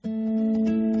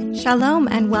Shalom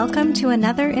and welcome to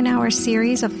another in our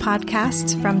series of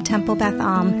podcasts from Temple Beth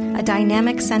Am, a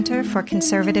dynamic center for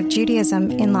conservative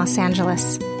Judaism in Los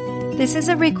Angeles. This is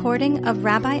a recording of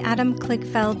Rabbi Adam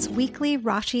Kligfeld's weekly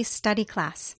Rashi study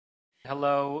class.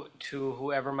 Hello to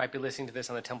whoever might be listening to this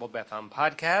on the Temple Beth Am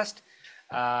podcast.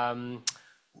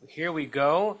 Here we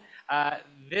go.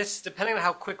 This, depending on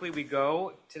how quickly we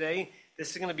go today,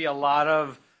 this is going to be a lot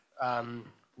of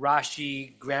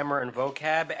Rashi grammar and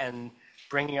vocab and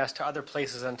bringing us to other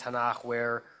places in Tanakh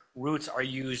where roots are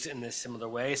used in this similar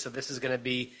way. So this is going to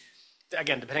be,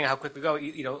 again, depending on how quick we go,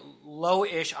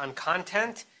 low-ish on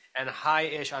content and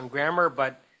high-ish on grammar,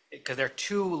 but because there are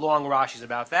two long Rashis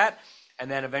about that,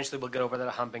 and then eventually we'll get over that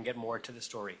hump and get more to the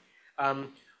story.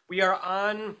 We are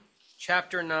on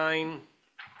chapter 9,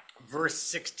 verse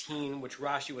 16, which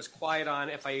Rashi was quiet on.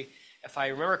 If I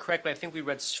remember correctly, I think we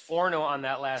read Sforno on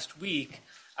that last week.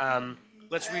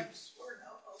 Let's read.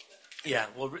 Yeah,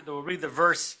 we'll read the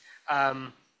verse.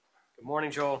 Good morning,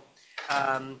 Joel.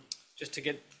 Just to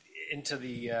get into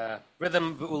the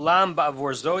rhythm. Ulam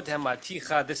ba'avor zot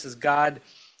hematicha. This is God.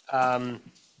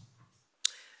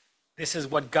 This is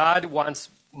what God wants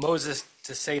Moses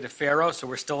to say to Pharaoh. So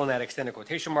we're still in that extended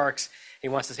quotation marks. He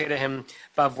wants to say to him,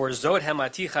 "Ba'avor zot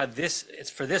hematicha. This it's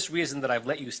for this reason that I've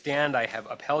let you stand. I have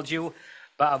upheld you.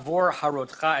 Ba'avor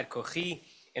harotcha et kochi.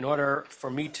 In order for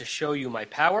me to show you my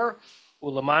power.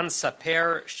 Ulaman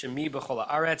saper shemi b'chol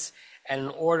haaretz, and in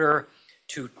order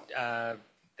to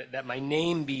that my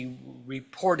name be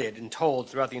reported and told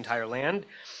throughout the entire land."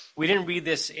 We didn't read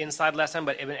this inside last time,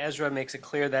 but Ibn Ezra makes it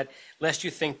clear that lest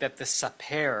you think that the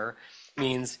saper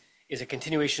is a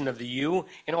continuation of the you.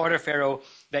 In order, Pharaoh,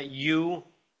 that you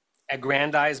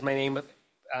aggrandize my name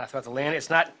throughout the land. It's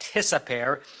not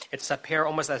tisaper, it's saper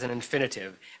almost as an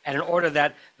infinitive. And in order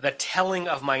that the telling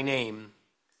of my name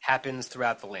happens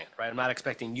throughout the land, right? I'm not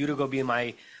expecting you to go be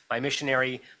my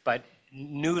missionary, but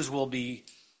news will be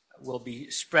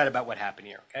spread about what happened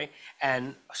here, okay?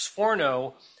 And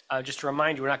Sforno, just to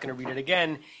remind you, we're not going to read it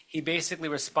again, he basically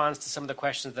responds to some of the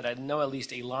questions that I know at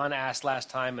least Elon asked last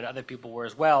time and other people were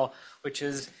as well, which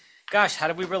is, gosh, how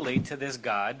do we relate to this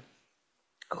God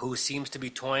who seems to be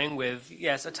toying with,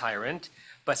 yes, a tyrant,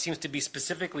 but seems to be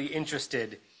specifically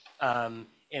interested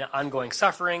in ongoing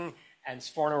suffering. And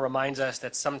Sforno reminds us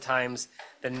that sometimes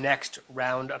the next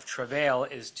round of travail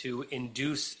is to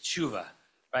induce tshuva,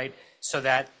 right? So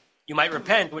that you might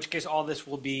repent, in which case all this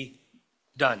will be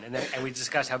done. And we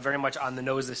discussed how very much on the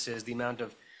nose this is, the amount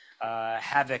of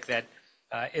havoc that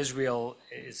Israel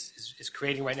is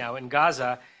creating right now in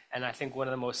Gaza. And I think one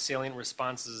of the most salient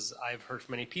responses I've heard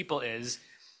from many people is,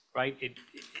 right,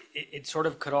 it sort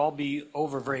of could all be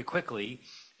over very quickly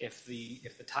if the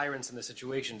tyrants in the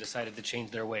situation decided to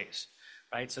change their ways,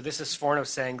 right? So this is Sforno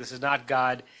saying this is not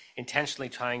God intentionally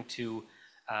trying to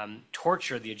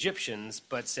torture the Egyptians,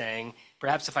 but saying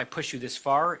perhaps if I push you this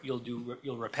far,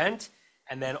 you'll repent,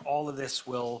 and then all of this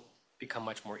will become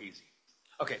much more easy.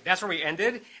 Okay, that's where we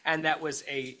ended, and that was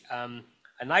a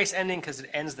nice ending because it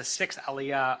ends the 6th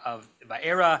aliyah of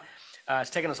Va'era. It's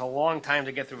taken us a long time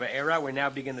to get through Va'era. We now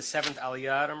begin the 7th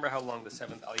aliyah. I don't remember how long the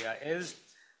 7th aliyah is.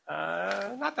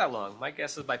 Not that long. My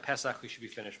guess is by Pesach we should be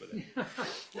finished with it.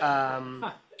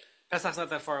 Pesach's not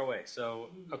that far away, so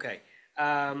okay.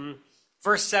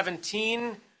 Verse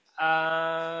 17.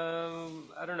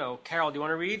 I don't know. Carol, do you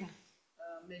want to read?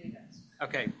 Maybe next.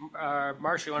 Okay.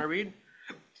 Marcia, you want to read?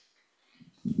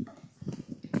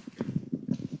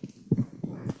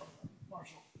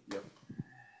 Marshall. Yep.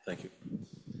 Thank you.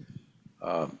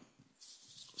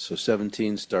 So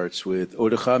 17 starts with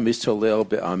Odecha mistolel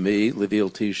be'ami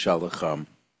levilti shalacham,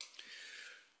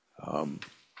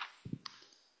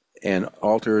 and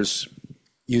alters,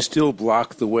 you still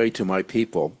block the way to my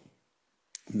people,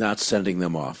 not sending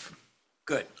them off.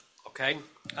 Good. Okay.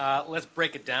 Let's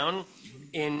break it down.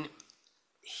 In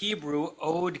Hebrew,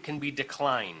 od can be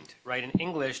declined, right? In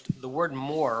English, the word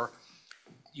more,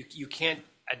 you can't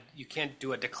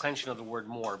do a declension of the word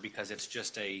more because it's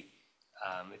just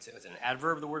it's an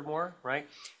adverb, the word more, right?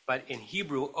 But in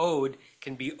Hebrew, od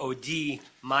can be odi,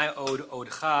 my od,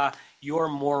 odcha, you're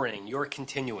mooring, you're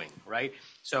continuing, right?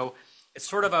 So it's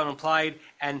sort of an implied,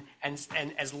 and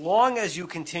as long as you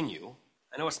continue,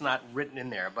 I know it's not written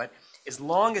in there, but as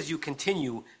long as you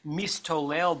continue,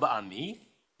 mistolel ba'ami,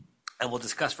 and we'll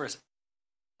discuss first,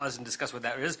 and discuss what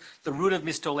that is. The root of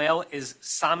mistolel is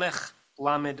samech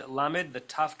lamed lamed. The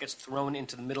taf gets thrown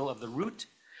into the middle of the root.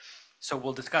 So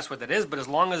we'll discuss what that is, but as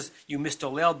long as you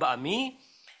mistolel ba'ami,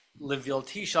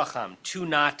 levilti shalcham, to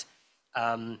not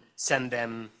send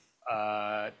them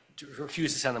to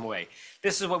refuse to send them away.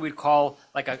 This is what we'd call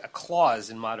like a clause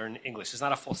in modern English. It's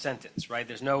not a full sentence, right?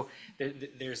 There's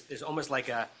almost like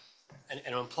an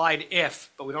implied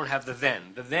if, but we don't have the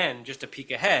then. The then, just to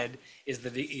peek ahead, is the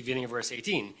beginning of verse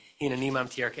 18. I'm going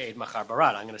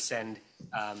to send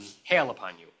hail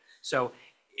upon you. So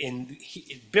in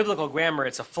biblical grammar,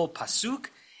 it's a full pasuk.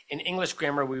 In English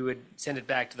grammar, we would send it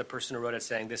back to the person who wrote it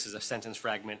saying this is a sentence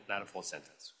fragment, not a full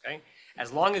sentence. Okay?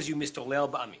 As long as you mistolel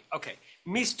ba'ami. Okay,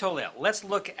 mistolel. Let's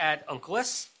look at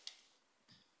Onkelos.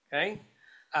 Okay?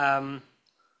 Ad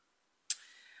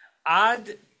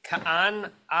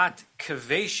ka'an at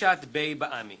kveshat bei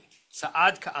ba'ami.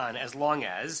 Sa'ad ka'an, as long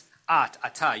as,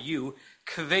 ata, you,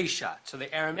 kveshat. So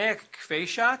the Aramaic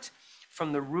kveshat,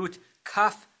 from the root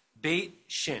kaf beit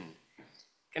shin.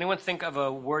 Anyone think of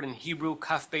a word in Hebrew,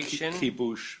 kaf beit shin?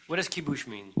 Kibush. What does kibush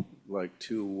mean? Like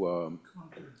to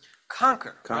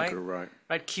Conquer, right?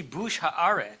 Right. Kibush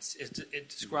haaretz, it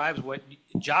describes what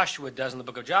Joshua does in the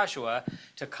book of Joshua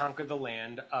to conquer the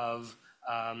land of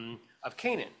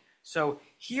Canaan. So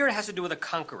here it has to do with a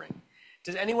conquering.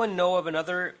 Does anyone know of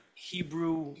another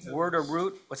Hebrew word or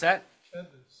root? What's that?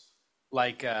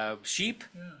 Like sheep?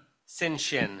 Yeah. Sin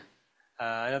shin.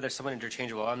 I know there's somewhat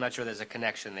interchangeable. I'm not sure there's a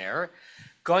connection there.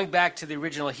 Going back to the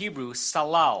original Hebrew,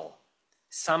 salal.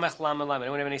 Samech lam lam.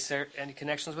 Anyone have any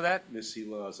connections with that?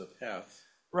 Misilah is a path.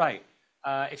 Right.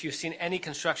 If you've seen any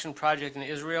construction project in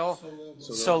Israel,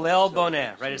 Solel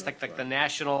Boneh, right? It's like the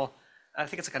national, I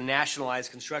think it's like a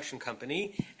nationalized construction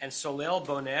company. And Solel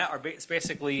Boneh it's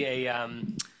basically a,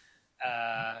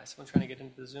 someone trying to get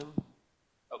into the Zoom?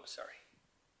 Oh, sorry.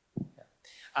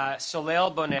 Yeah.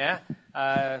 Solel Boneh,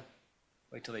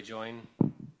 wait till they join.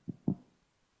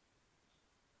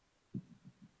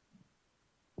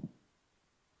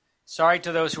 Sorry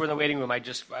to those who were in the waiting room. I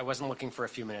wasn't looking for a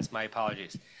few minutes. My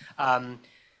apologies.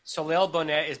 Solel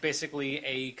Boneh is basically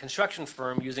a construction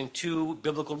firm using two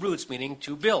biblical roots, meaning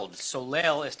to build.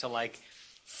 Solel is to like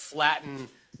flatten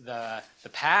the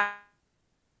path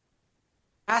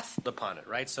upon it,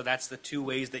 right? So that's the two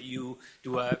ways that you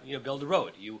do build a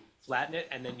road. You flatten it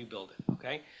and then you build it.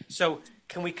 Okay. So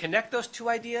can we connect those two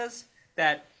ideas?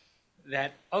 That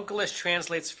Onkelos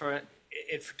translates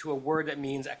to a word that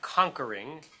means a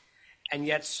conquering. And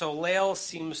yet Solel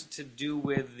seems to do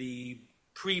with the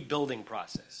pre-building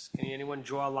process. Can anyone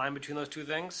draw a line between those two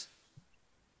things?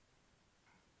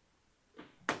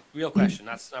 Real question,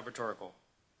 not rhetorical.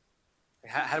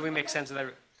 How do we make sense of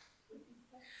that?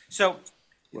 So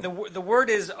the word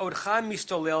is odcha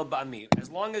mistolel ba'ami. As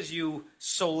long as you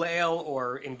solel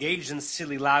or engage in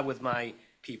silila with my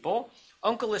people,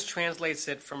 Onkelos translates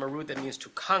it from a root that means to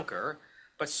conquer,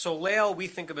 but solel we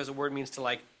think of as a word means to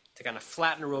kind of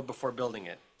flatten a road before building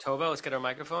it. Tova, let's get our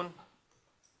microphone.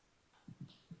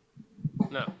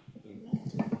 No.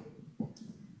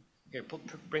 Here,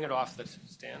 bring it off the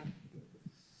stand.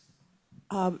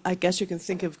 I guess you can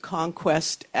think of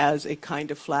conquest as a kind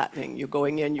of flattening. You're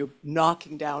going in, you're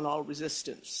knocking down all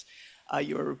resistance.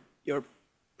 You're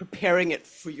preparing it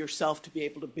for yourself to be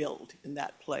able to build in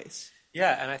that place.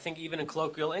 Yeah, and I think even in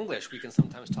colloquial English, we can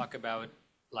sometimes talk about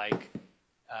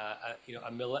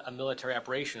a military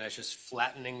operation as just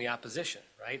flattening the opposition,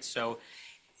 right? So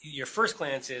your first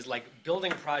glance is like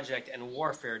building project and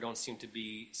warfare don't seem to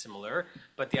be similar,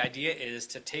 but the idea is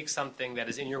to take something that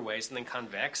is in your way, something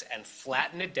convex, and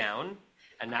flatten it down.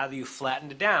 And now that you've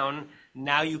flattened it down,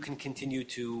 now you can continue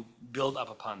to build up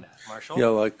upon that. Marshall? Yeah,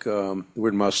 like the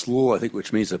word maslul, I think,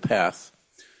 which means a path.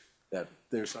 That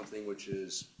there's something which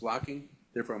is blocking.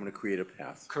 Therefore, I'm going to create a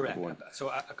path. Correct. So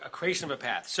a creation of a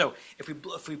path. So if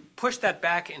we push that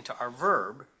back into our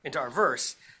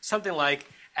verse, something like,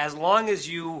 as long as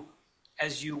you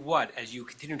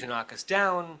continue to knock us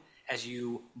down, as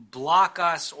you block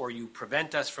us or you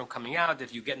prevent us from coming out,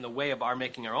 if you get in the way of our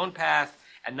making our own path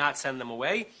and not send them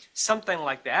away, something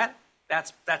like that.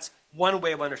 That's one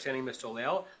way of understanding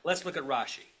Mistolel. Let's look at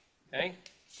Rashi. Okay.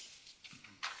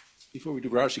 Before we do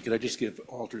Rashi, could I just give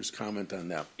Alter's comment on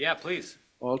that? Yeah, please.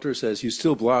 Alter says, you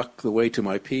still block the way to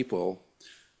my people.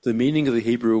 The meaning of the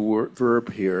Hebrew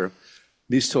verb here,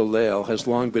 mistolel, has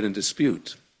long been in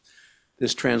dispute.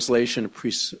 This translation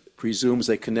presumes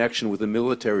a connection with the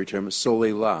military term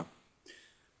solelah,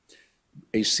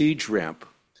 a siege ramp,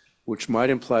 which might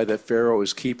imply that Pharaoh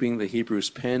is keeping the Hebrews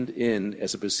penned in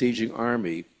as a besieging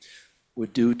army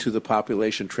would do to the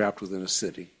population trapped within a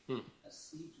city.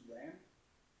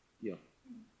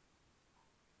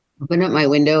 Open up my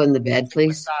window in the bed,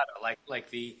 please. Like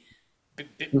the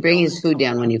Bring his food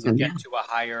down when you come get down. to a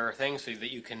higher thing so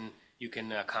that you can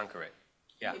conquer it.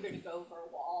 Yeah. Maybe to go over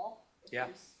a wall. If Yeah.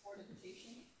 There's fortification.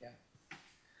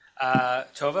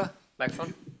 Tova,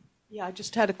 microphone. Yeah, I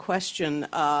just had a question.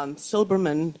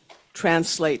 Silberman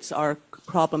translates our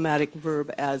problematic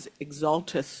verb as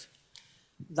exalteth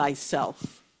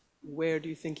thyself. Where do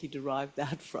you think he derived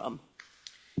that from?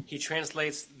 He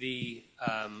translates the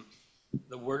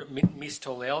word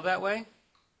mistolel that way.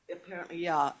 Apparently,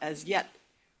 yeah, as yet,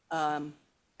 and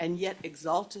yet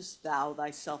exaltest thou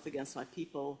thyself against my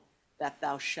people, that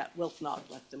thou wilt not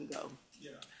let them go.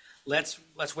 Yeah. Let's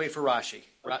wait for Rashi.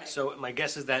 Okay. So my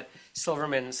guess is that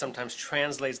Silverman sometimes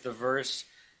translates the verse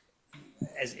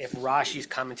as if Rashi's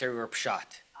commentary were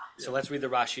pshat. So let's read the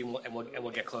Rashi and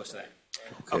we'll get close to that.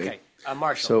 Okay,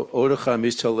 Marshall. So Odecha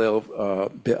mistalel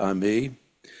be'ami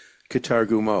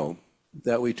ketargumo.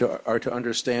 That we are to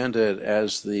understand it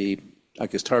as the, I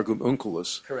guess, Targum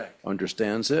Onkelos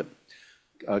understands it.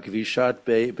 Kvishat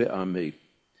be'ami.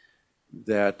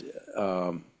 That,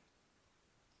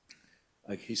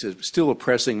 like he says, still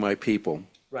oppressing my people.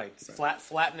 Right,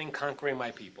 flattening, conquering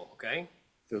my people, okay?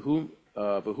 V'hu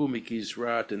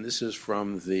mikizrat, and this is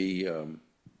from the...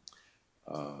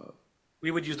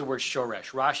 we would use the word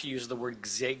shoresh. Rashi uses the word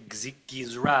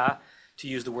gizra to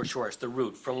use the word shoresh, the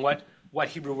root. From what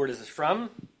Hebrew word is this from?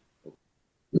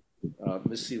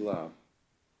 Misilah,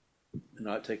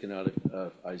 not taken out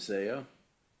of Isaiah,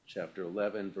 chapter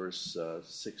 11, verse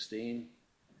 16.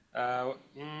 You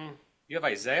have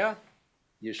Isaiah?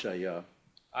 Yeshaya.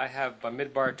 I have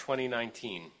Bamidbar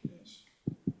 2019.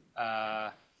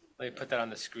 Let me put that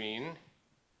on the screen.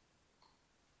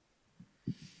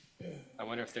 I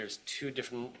wonder if there's two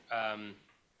different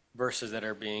verses that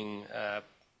are being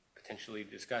potentially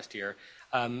discussed here.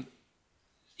 Elon,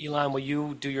 will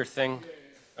you do your thing?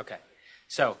 Okay.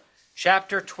 So,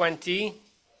 chapter 20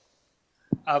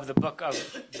 of the book of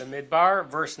the Midbar,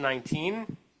 verse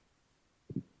 19.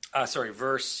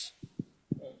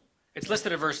 It's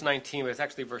listed at verse 19, but it's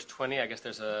actually verse 20. I guess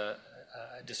there's a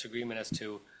disagreement as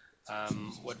to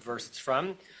what verse it's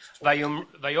from.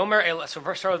 So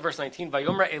first start with verse 19.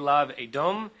 Vayomer elav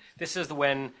Edom. This is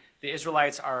when the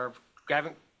Israelites are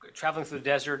traveling through the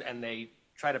desert and they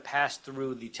try to pass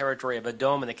through the territory of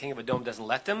Edom, and the king of Edom doesn't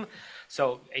let them.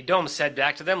 So Edom said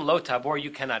back to them, Lo tabor,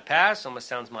 you cannot pass. Almost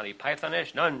sounds Monty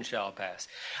Pythonish. None shall pass.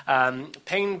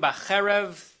 Pein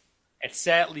bacherev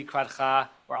etzeh likradcha,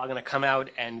 or I'm going to come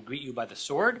out and greet you by the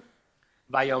sword.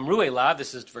 Vayomru elav,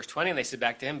 this is verse 20, and they said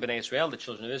back to him, Bnei Israel, the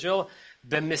children of Israel,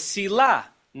 b'mesilah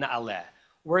na'aleh.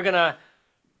 We're not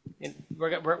going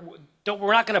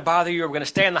to bother you. We're going to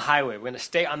stay on the highway. We're going to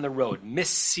stay on the road.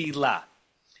 Mesilah.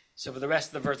 So for the rest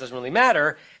of the verse doesn't really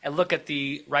matter. And look at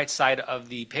the right side of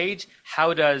the page.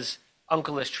 How does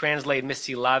Onkelos translate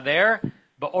mesilah there?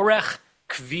 Ba'orech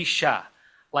kvisha.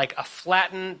 Like a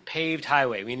flattened, paved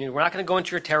highway. Meaning we're not going to go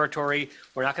into your territory.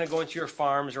 We're not going to go into your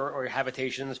farms or your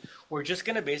habitations. We're just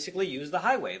going to basically use the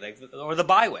highway or the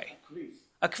byway.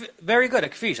 Very good, a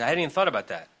kvish. I hadn't even thought about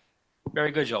that.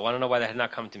 Very good, Joel. I don't know why that had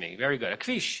not come to me. Very good. A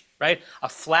kvish, right? A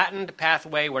flattened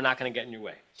pathway. We're not going to get in your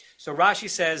way. So Rashi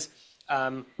says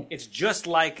it's just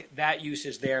like that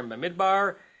usage there in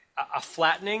Bamidbar, a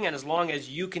flattening, and as long as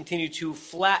you continue to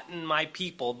flatten my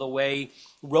people the way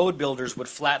road builders would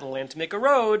flatten land to make a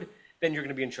road, then you're going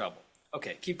to be in trouble.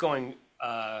 Okay, keep going,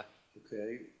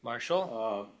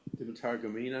 Marshall.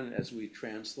 Targuminan, as we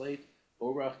translate,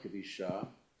 Orach Kavisha,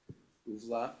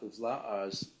 Uvla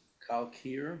as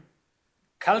Kalkir.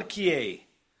 Kalkier.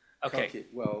 Okay.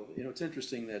 Well, it's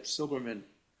interesting that Silberman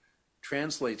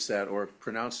translates that or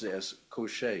pronounces it as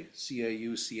Kosher,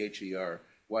 Caucher.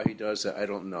 Why he does that, I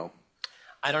don't know.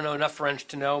 I don't know enough French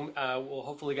to know. We'll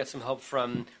hopefully get some help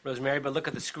from Rosemary, but look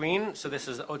at the screen. So this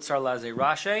is Otsar Laze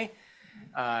Rashi,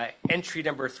 entry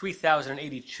number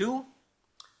 3082,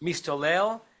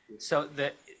 Mistolel. So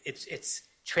it's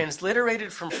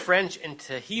transliterated from French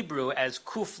into Hebrew as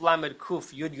Kuf Lamed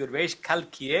Kuf Yud Yud Reish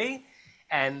Kalkier,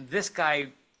 and this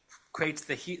guy creates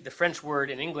the French word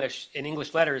in English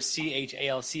letters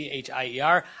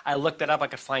Chalchier. I looked that up. I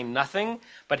could find nothing.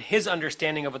 But his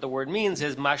understanding of what the word means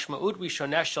is mashma'ut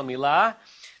rishonesh shel milah.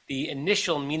 The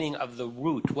initial meaning of the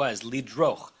root was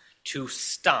lidroch, to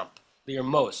stomp,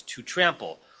 lirmos, to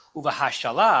trample,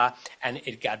 uvahashala, and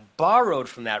it got borrowed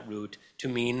from that root to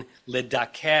mean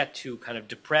lidakeh, to kind of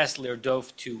depress,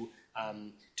 lirdof, to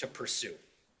pursue.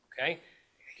 Okay?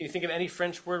 Can you think of any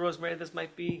French word, Rosemary, this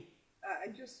might be? I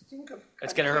just think of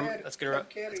Let's get her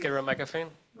a microphone.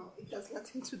 No, it has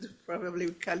nothing to do probably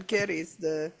with calcare. Is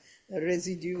the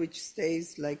residue which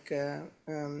stays like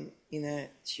in a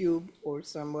tube or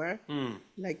somewhere,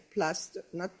 like plaster,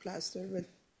 not plaster,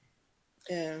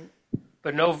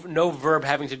 but no verb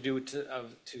having to do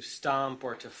to stomp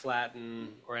or to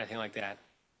flatten or anything like that.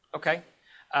 Okay,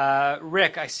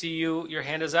 Rick, I see your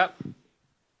hand is up.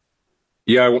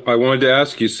 Yeah, I wanted to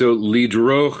ask you. So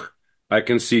lidroch, I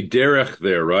can see derech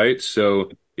there, right?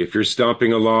 So if you're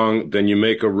stomping along, then you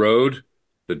make a road.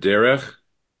 The derech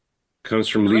comes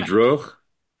from Correct. lidroch.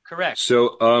 Correct.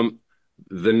 So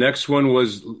the next one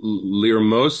was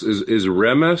lirmos. Is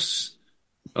remes?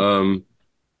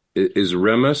 Is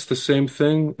remes the same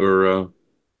thing, or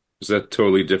is that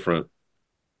totally different?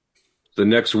 The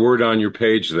next word on your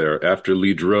page there after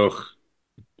lidroch,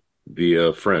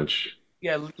 the French.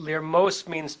 Yeah, lirmos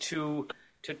means to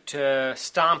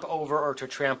stomp over or to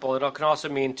trample. It can also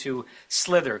mean to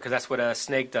slither, because that's what a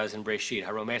snake does in Breshit.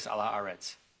 Haromes ala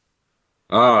aretz.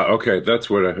 Ah, okay, that's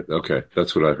what I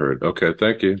heard. Okay,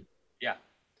 thank you. Yeah.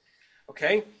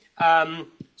 Okay.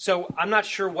 So I'm not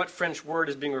sure what French word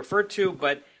is being referred to,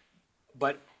 but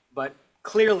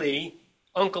clearly,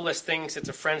 Uncleus thinks it's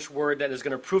a French word that is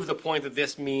going to prove the point that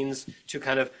this means to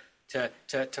kind of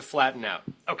to flatten out.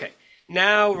 Okay.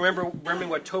 Now, remembering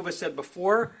what Tova said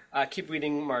before, keep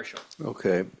reading, Marshall.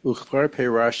 Okay. Uchvar pe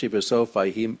Rashi v'sof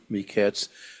vayhi miketz,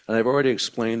 and I've already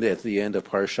explained it at the end of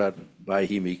Parshat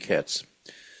vayhi miketz.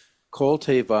 Kol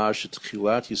teva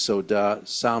shetchilat yisoda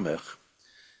samech,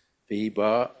 v'hi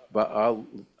ba'al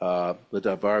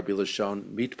l'davar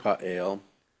b'lashon mitpa'el,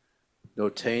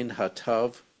 noten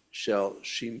hatav shel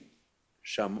shamush.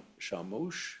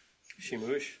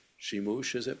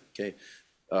 Shimush, is it? Okay.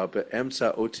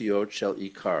 Be'emtza otiot shel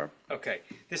ikar. Okay.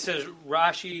 This is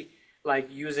Rashi, like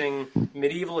using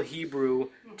medieval Hebrew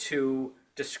to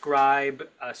describe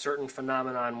a certain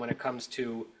phenomenon when it comes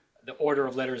to the order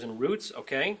of letters and roots.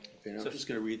 Okay. Okay, now I'm just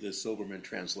going to read the Silberman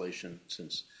translation,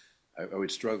 since I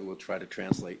would struggle to try to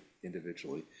translate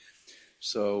individually.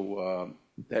 So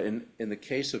that in the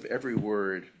case of every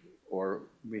word, or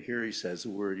here he says the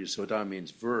word yisoda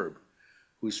means verb,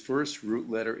 whose first root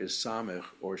letter is samech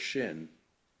or shin,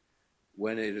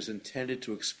 when it is intended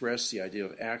to express the idea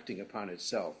of acting upon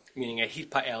itself. Meaning a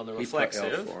hitpa'el, the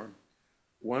reflexive. Form.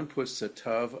 One puts the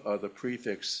tav of the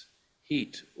prefix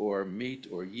heat or meat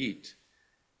or yeet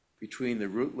between the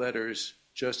root letters,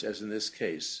 just as in this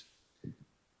case.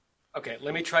 Okay,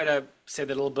 let me try to say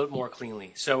that a little bit more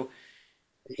cleanly. So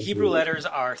Hebrew letters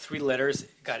are 3 letters.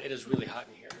 God, it is really hot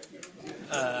in here.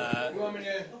 You want me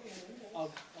to?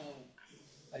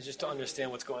 I just don't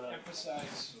understand what's going on.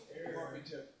 Emphasize. You want me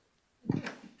to?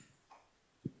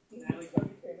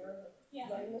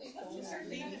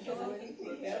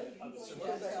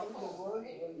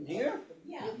 Here?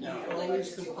 No.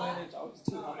 Always complain it's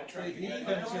too hot. He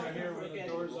comes in here when the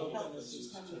door's open.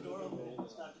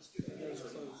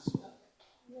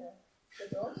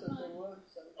 But also the word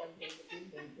sometimes is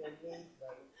interlinked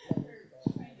by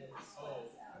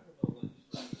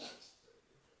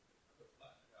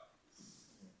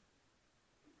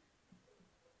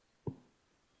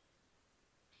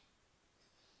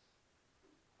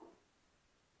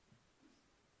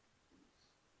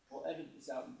We'll edit this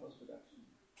out in post-production.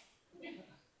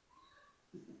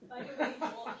 By the way,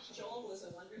 Joel was a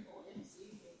wonderful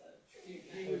MC with a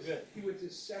He was the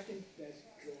second best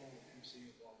Joel MC of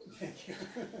all time. Thank you.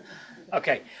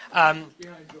 Okay. Behind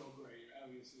Joel Gray,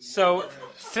 obviously. So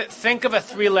think of a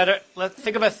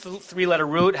 3-letter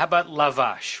root. How about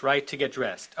lavash, right, to get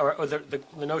dressed, or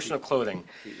the notion of clothing.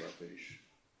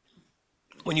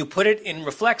 When you put it in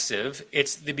reflexive,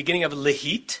 it's the beginning of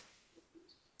lehit,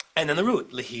 and then the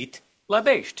root, lehit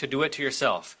labesh, to do it to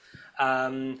yourself.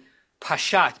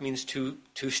 Pashat means to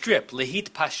strip.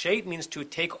 Lehit pashet means to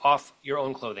take off your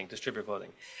own clothing, to strip your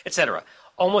clothing, etc.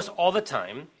 Almost all the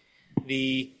time,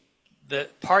 the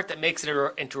part that makes it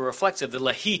into a reflexive, the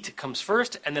lahit, comes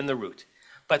first, and then the root.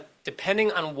 But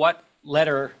depending on what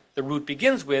letter the root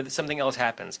begins with, something else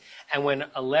happens. And when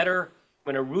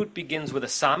a root begins with a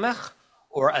samech,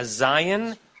 or a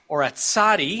zayin, or a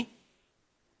tzadi,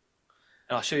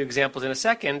 and I'll show you examples in a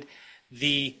second,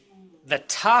 the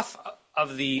taf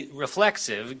of the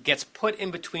reflexive gets put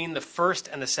in between the first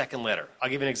and the second letter. I'll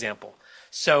give you an example.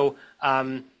 So,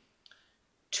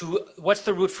 what's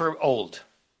the root for old?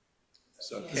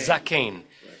 Zakein. Right.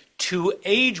 To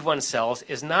age oneself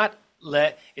is not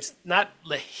it's not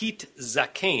lehit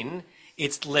zakein,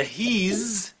 it's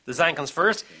lehiz. The zayin comes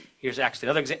first. Here's actually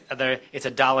another it's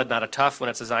a dalid, not a tuf when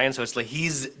it's a zayin, so it's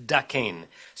lehiz dakein.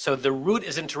 So the root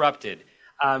is interrupted.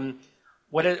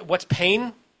 What's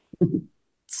pain?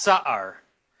 Tsa'ar.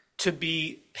 To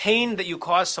be pain that you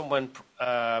cause someone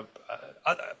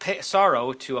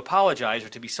sorrow, to apologize or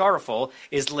to be sorrowful,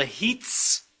 is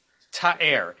lehitz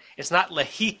ta'er. It's not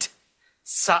lehit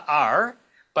tsa'ar,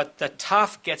 but the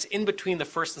taf gets in between the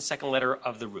first and second letter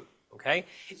of the root. Okay?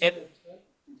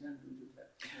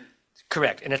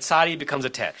 Correct. And a tzadi becomes a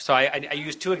tet. So I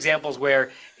use 2 examples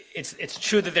where it's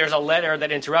true that there's a letter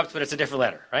that interrupts, but it's a different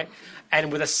letter, right?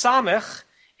 And with a samech,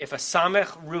 if a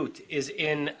samech root is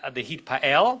in the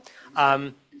hitpa'el,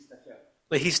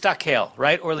 lehistakel,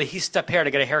 right? Or lehistaper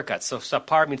to get a haircut. So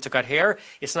sapar means to cut hair.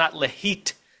 It's not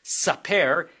lehit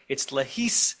saper, it's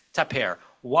lehistaper.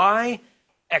 Why?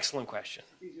 Excellent question.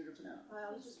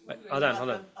 Hold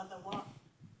on.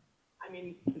 I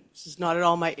mean, this is not at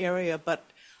all my area, but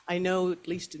I know at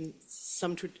least in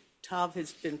some tav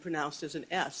has been pronounced as an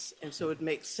S, and so it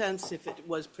makes sense if it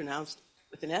was pronounced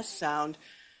with an S sound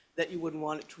that you wouldn't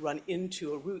want it to run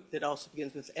into a root that also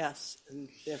begins with S and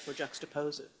therefore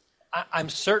juxtapose it. I'm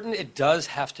certain it does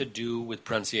have to do with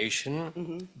pronunciation.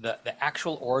 Mm-hmm. The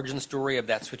actual origin story of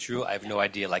that switcheroo, I have no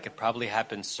idea. Like, it probably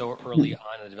happened so early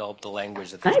on in the development of the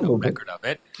language that there's no record of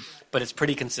it. But it's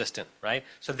pretty consistent, right?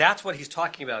 So that's what he's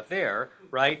talking about there,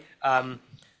 right? Notain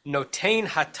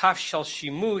hataf shel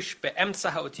shimush be'emtza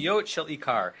ha'otiyot shel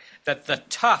ikar. That the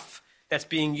tuf that's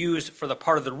being used for the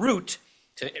part of the root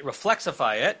to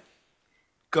reflexify it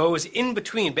goes in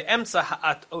between be'emtza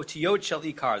ha'otiyot shel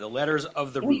ikar, the letters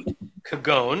of the root.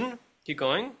 Kagon, keep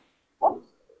going.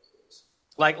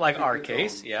 Like our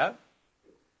case, yeah.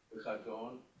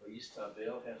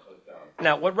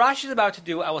 Now, what Rashi is about to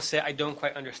do, I will say I don't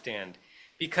quite understand.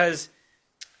 Because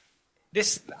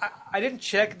this, I didn't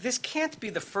check, this can't be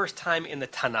the first time in the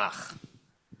Tanakh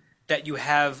that you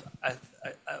have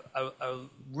a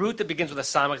root that begins with a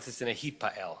samach that's in a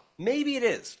hitpa'el. Maybe it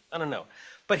is, I don't know.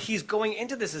 But he's going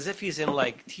into this as if he's in,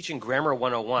 like, teaching grammar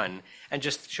 101 and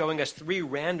just showing us three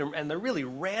random, and they're really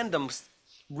random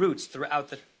roots throughout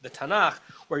the Tanakh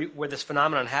where this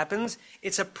phenomenon happens.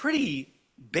 It's a pretty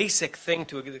basic thing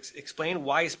to explain.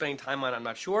 Why he's spending time on it, I'm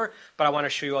not sure, but I want to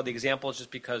show you all the examples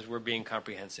just because we're being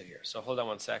comprehensive here. So hold on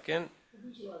one second.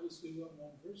 These are obviously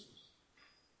well-known verses.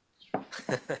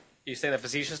 You say that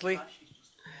facetiously?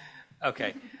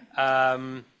 Okay. So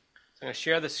I'm going to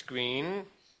share the screen.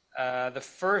 The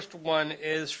first one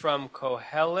is from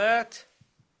Kohelet.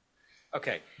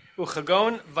 Okay.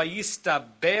 Uchagon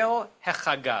vayistabel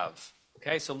hechagav.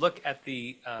 Okay, so look at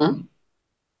the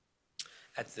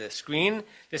screen.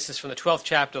 This is from the 12th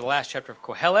chapter, the last chapter of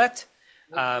Kohelet,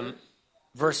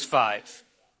 verse 5.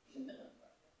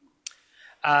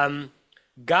 Gam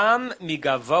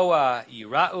migavoa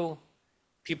yira'u.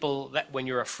 People that when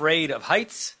you're afraid of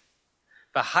heights.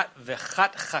 I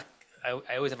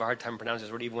always have a hard time pronouncing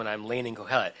this word, even when I'm laning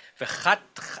Kohelet. V'chat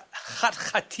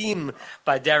chatim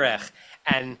baderech.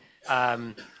 And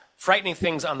frightening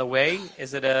things on the way.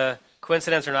 Is it a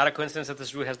coincidence or not a coincidence that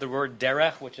this root has the word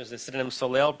derech, which is the synonym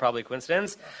solel, probably a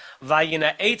coincidence.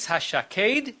 Vayina eitz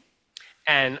hashaked,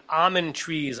 and almond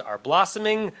trees are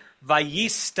blossoming.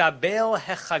 Vayistabel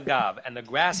hechagav, and the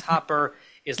grasshopper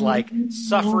is like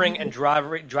suffering and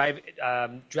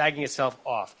dragging itself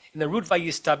off. In the root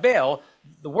vayistabel,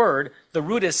 the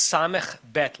root is samech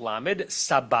bet lamed,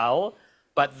 sabal,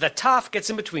 but the taf gets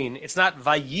in between. It's not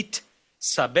vayit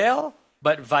sabel,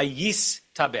 but vayis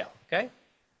tabel. Okay?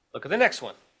 Look at the next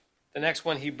one. The next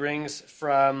one he brings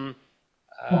from,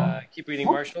 keep reading,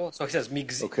 Marshall. So he says,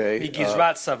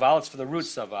 Migizrat saval, it's for the root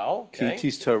saval. Okay?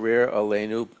 Kitis tarer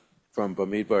alenu from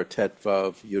Bamidbar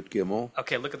Tetvav Yud Gimel.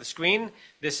 Okay, look at the screen.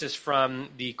 This is from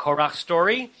the Korach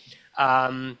story.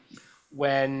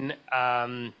 When,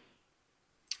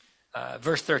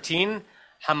 verse 13,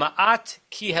 Hama'at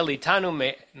ki helitanu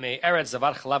me eretz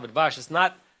zavar chalav advash. It's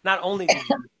not only did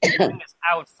you bring us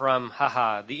out from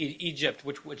the Egypt,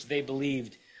 which they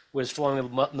believed was flowing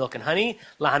with milk and honey,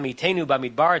 lahamitenu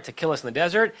bamidbar, to kill us in the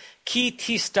desert. Ki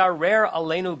tistarer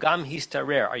alenu gam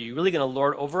histarer. Are you really going to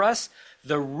lord over us?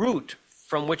 The root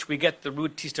from which we get the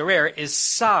root tistarer is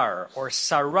sar or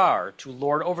sarar, to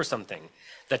lord over something.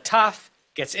 The taf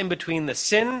gets in between the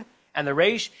sin and the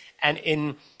reish, and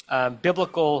in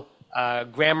biblical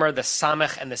grammar, the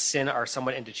samech and the sin are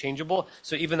somewhat interchangeable.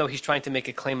 So even though he's trying to make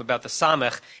a claim about the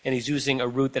samech and he's using a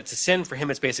root that's a sin, for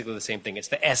him it's basically the same thing. It's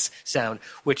the S sound,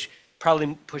 which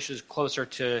probably pushes closer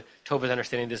to Tova's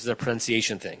understanding this is a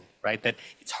pronunciation thing, right? That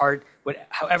it's hard,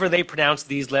 however they pronounce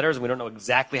these letters, and we don't know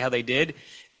exactly how they did,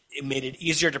 it made it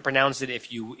easier to pronounce it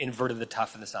if you inverted the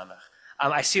taf and the samech.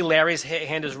 I see Larry's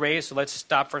hand is raised, so let's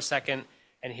stop for a second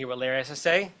and hear what Larry has to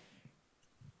say.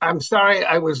 I'm sorry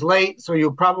I was late, so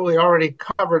you probably already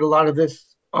covered a lot of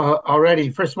this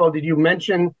already. First of all, did you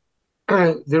mention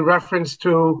the reference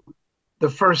to the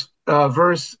first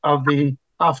verse of the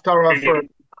Haftarah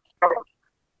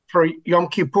for Yom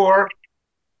Kippur?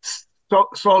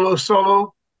 Solo.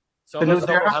 Solo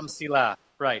Hamsila,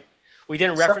 right. We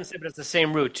didn't reference it, but it's the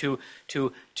same root, to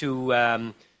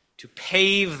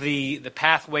pave the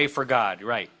pathway for God,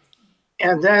 right.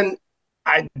 And then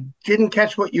I didn't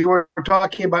catch what you were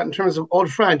talking about in terms of Old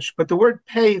French, but the word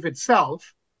pave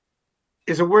itself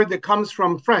is a word that comes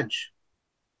from French,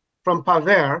 from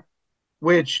paver,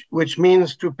 which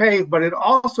means to pave, but it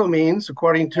also means,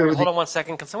 according to Hold on 1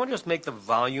 second. Can someone just make the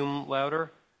volume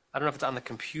louder? I don't know if it's on the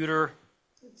computer.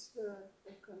 It's the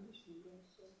air conditioning.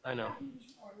 I know.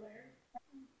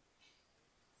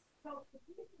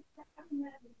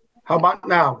 How about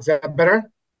now? Is that better?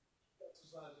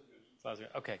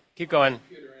 Okay, keep going.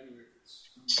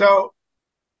 So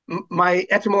my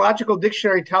etymological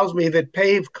dictionary tells me that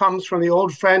pave comes from the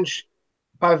Old French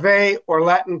pavé or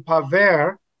Latin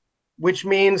paver, which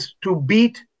means to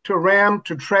beat, to ram,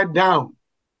 to tread down.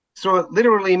 So it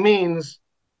literally means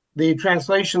the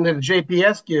translation that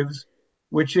JPS gives,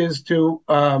 which is to,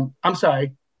 I'm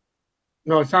sorry,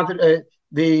 no, it's not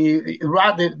the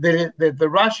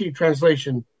Rashi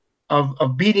translation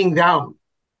of beating down.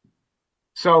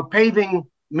 So paving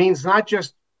means not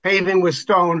just paving with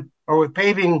stone or with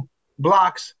paving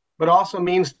blocks, but also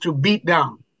means to beat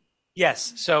down.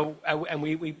 Yes. So, and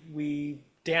we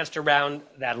danced around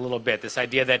that a little bit. This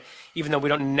idea that even though we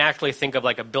don't naturally think of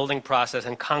like a building process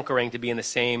and conquering to be in the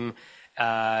same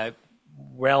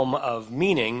realm of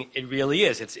meaning, it really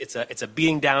is. It's a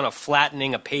beating down, a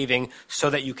flattening, a paving, so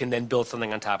that you can then build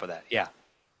something on top of that. Yeah.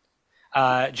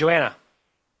 Joanna.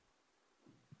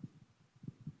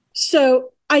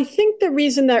 So I think the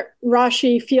reason that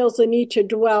Rashi feels the need to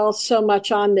dwell so much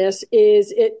on this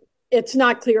is it's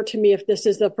not clear to me if this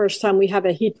is the first time we have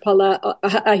a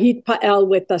hitpa'el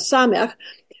with the samech.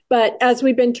 But as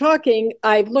we've been talking,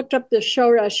 I've looked up the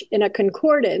shoresh in a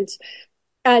concordance,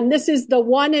 and this is the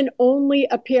one and only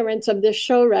appearance of this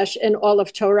shoresh in all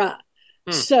of Torah.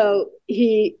 So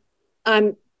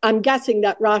I'm guessing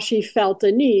that Rashi felt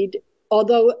a need,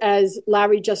 although as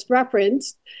Larry just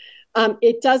referenced,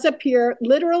 it does appear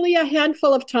literally a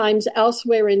handful of times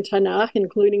elsewhere in Tanakh,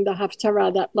 including the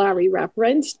Haftarah that Larry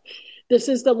referenced. This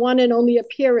is the one and only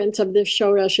appearance of this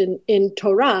shoresh in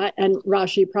Torah, and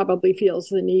Rashi probably feels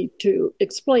the need to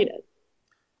explain it.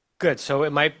 Good. So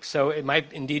it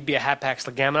might indeed be a hapax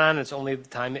legomenon. It's only the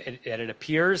time that it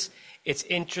appears. It's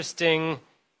interesting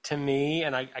to me,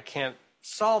 and I can't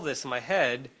solve this in my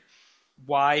head,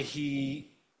 why he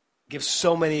gives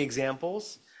so many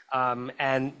examples.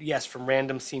 And yes, from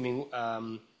random seeming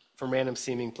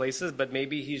places, but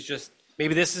maybe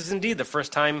this is indeed the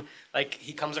first time like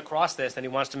he comes across this, and he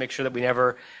wants to make sure that we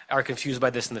never are confused by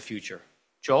this in the future.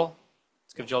 Joel,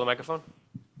 let's give Joel the microphone.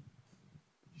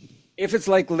 If it's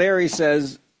like Larry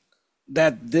says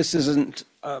that this isn't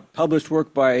a published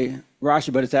work by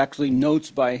Rashi, but it's actually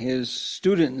notes by his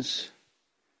students,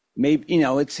 maybe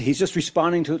he's just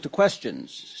responding to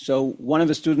questions. So one of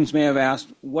his students may have asked,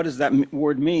 "What does that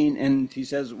word mean?" And he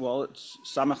says, "Well, it's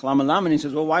samach lama lama." And he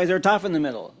says, "Well, why is there a taf in the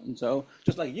middle?" And so,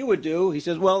 just like you would do, he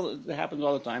says, "Well, it happens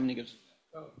all the time." And he goes,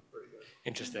 "Oh, pretty good."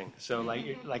 Interesting. So, like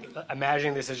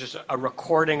imagining this as just a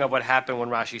recording of what happened when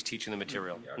Rashi's teaching the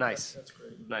material. Yeah, nice. That's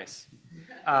great. Nice.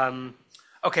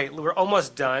 Okay, we're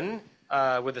almost done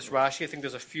with this Rashi. I think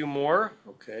there's a few more.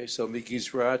 Okay, so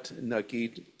Mikizrat,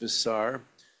 Nagid, Visar,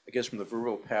 I guess from the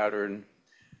verbal pattern.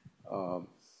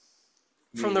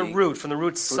 From the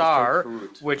root sar,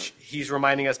 which he's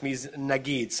reminding us means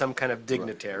nagid, some kind of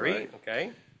dignitary. Right.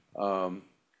 Okay.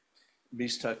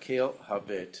 Mistakel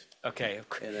Havet. Okay.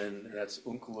 And then that's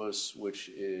unkelos, which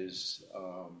is,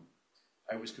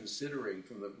 I was considering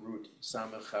from the root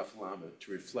samech chaf lamed,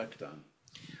 to reflect on.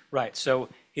 Right. So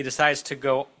he decides to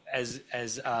go as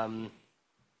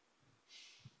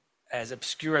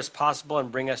obscure as possible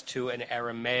and bring us to an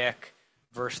Aramaic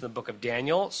verse in the book of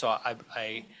Daniel. So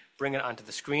I bring it onto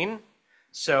the screen.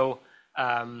 So,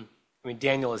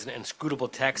 Daniel is an inscrutable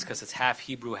text because it's half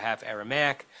Hebrew, half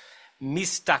Aramaic.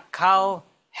 Mistakal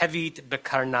hevit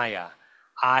bekarnaya.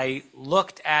 I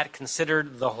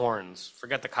considered the horns.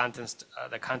 Forget the context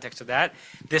of that.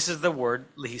 This is the word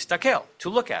lehistakel, to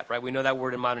look at, right? We know that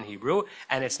word in modern Hebrew,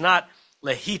 and it's not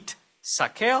lehit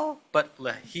sakel, but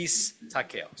lehis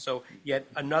takel. So yet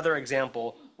another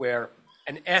example where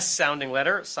an S-sounding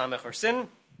letter, samech or sin,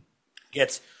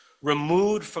 gets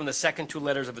removed from the second two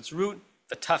letters of its root.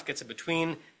 The tuf gets in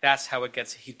between. That's how it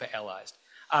gets hitpa'elized.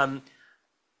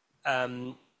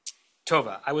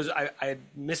 Tova, I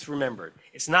misremembered.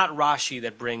 It's not Rashi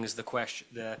that brings the question,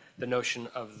 the notion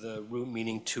of the root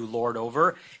meaning to lord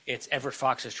over. It's Everett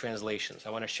Fox's translation. So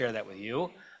I want to share that with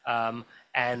you.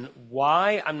 And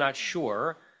why, I'm not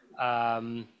sure.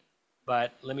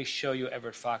 But let me show you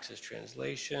Everett Fox's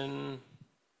translation.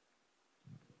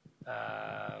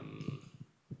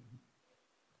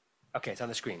 Okay, it's on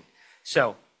the screen.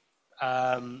 So,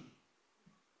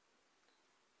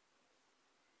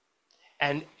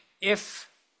 And if,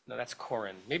 no, that's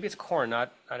Corin. Maybe it's Corin,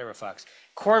 not Ever Fox.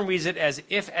 Corin reads it as,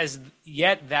 if as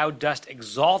yet thou dost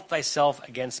exalt thyself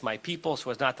against my people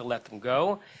so as not to let them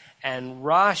go. And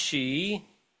Rashi,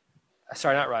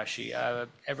 sorry, not Rashi,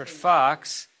 Everett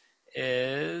Fox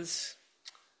is,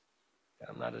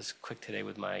 I'm not as quick today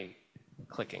with my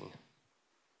clicking.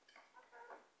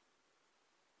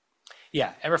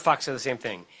 Yeah, Everett Fox says the same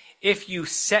thing. If you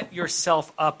set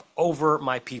yourself up over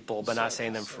my people, but not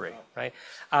setting them free, right?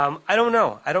 I don't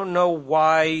know. I don't know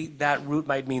why that root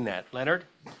might mean that. Leonard?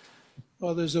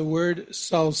 Well, there's a word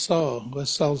salseo,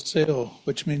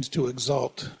 which means to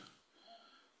exalt.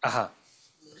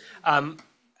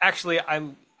 Actually,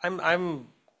 I'm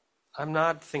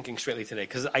not thinking straightly today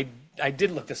because I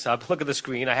did look this up. Look at the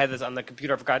screen. I had this on the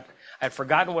computer. I had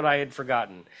forgotten what I had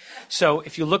forgotten. So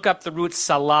if you look up the root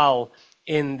salal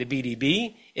in the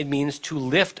BDB, it means to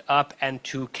lift up and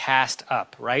to cast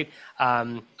up, right?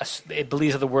 It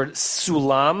believes that the word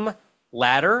sulam,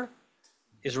 ladder,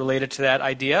 is related to that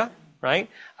idea, right?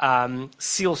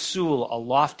 Silsul, a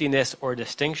loftiness or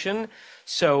distinction.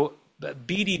 So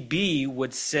BDB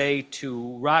would say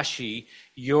to Rashi,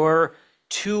 you're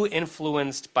too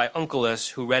influenced by Onkelos,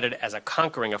 who read it as a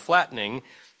conquering, a flattening.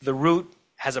 The root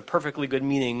has a perfectly good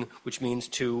meaning, which means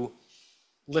to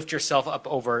lift yourself up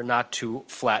over, not to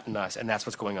flatten us. And that's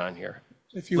what's going on here.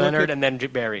 Leonard and then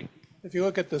Barry. If you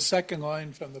look at the second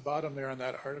line from the bottom there on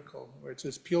that article, where it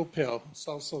says Pilpil,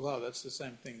 Salsala, that's the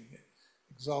same thing.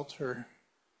 Exalt her.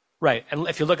 Right. And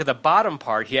if you look at the bottom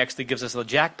part, he actually gives us a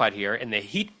jackpot here. In the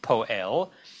Heat Poel,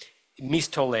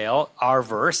 Mistolel, our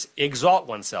verse, exalt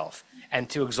oneself. And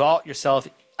to exalt yourself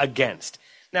against.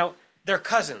 Now, they're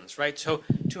cousins, right? So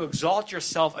to exalt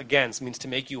yourself against means to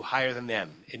make you higher than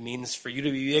them. It means for you to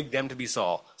be big, them to be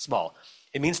small.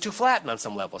 It means to flatten on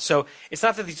some level. So it's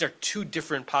not that these are two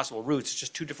different possible roots. It's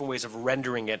just two different ways of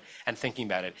rendering it and thinking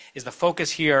about it. Is the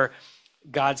focus here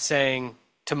God saying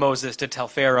to Moses to tell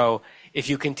Pharaoh, if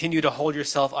you continue to hold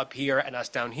yourself up here and us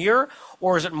down here?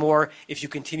 Or is it more if you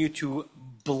continue to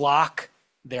block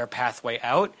their pathway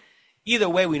out? Either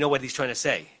way, we know what he's trying to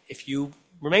say. If you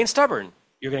remain stubborn,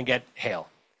 you're going to get hail.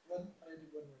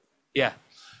 Yeah.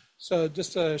 So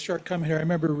just a short comment here. I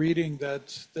remember reading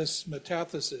that this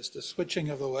metathesis, the switching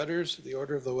of the letters, the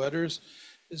order of the letters,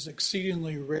 is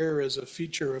exceedingly rare as a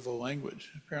feature of a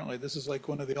language. Apparently, this is like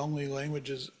one of the only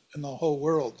languages in the whole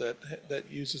world that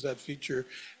uses that feature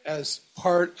as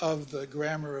part of the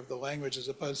grammar of the language, as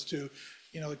opposed to,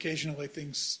 occasionally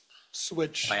things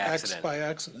switch by accident. By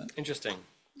accident. Interesting.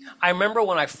 I remember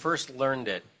when I first learned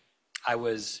it, I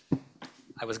was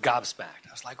gobsmacked.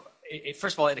 I was like,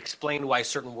 first of all, it explained why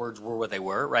certain words were what they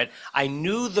were, right? I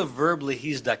knew the verb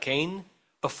lihiz dakain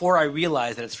before I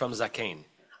realized that it's from zakain.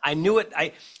 I knew it.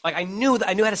 I knew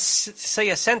how to say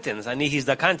a sentence. Anihiz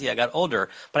dakanti. I got older,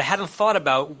 but I hadn't thought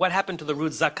about what happened to the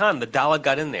root zakan. The dalet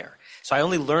got in there, so I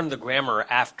only learned the grammar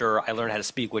after I learned how to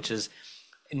speak, which is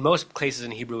in most cases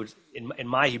in Hebrew. In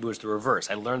my Hebrew, it's the reverse.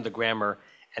 I learned the grammar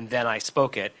and then I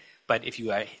spoke it. But if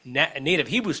you are a native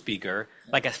Hebrew speaker,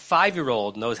 like a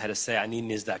 5-year-old knows how to say, I need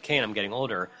nizdakein, I'm getting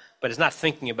older, but is not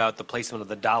thinking about the placement of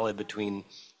the daled between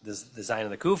the zayin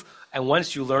and the kuf. And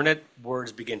once you learn it,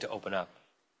 words begin to open up.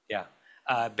 Yeah.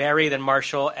 Barry, then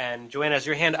Marshall, and Joanna, is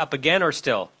your hand up again or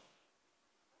still?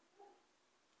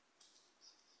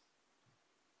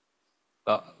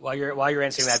 Well, while you're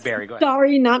answering that, Barry, go ahead.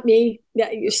 Sorry, not me.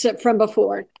 Yeah, you said from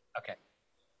before. Okay.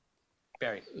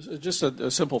 Barry. Just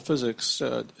a simple physics,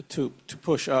 to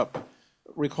push up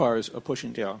requires a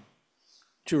pushing down.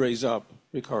 To raise up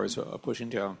requires a pushing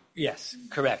down. Yes,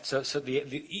 correct. So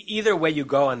either way you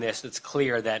go on this, it's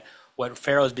clear that what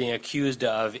Pharaoh is being accused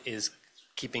of is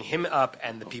keeping him up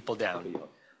and the people down.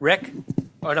 Rick?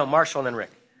 Oh, no, Marshall and then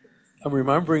Rick. I'm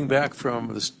remembering back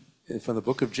from the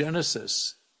book of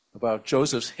Genesis about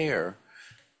Joseph's hair.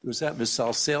 Was that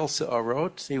Misalsel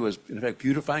Se'arot? He was, in fact,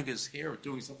 beautifying his hair,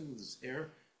 doing something with his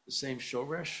hair, the same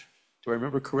shoresh. Do I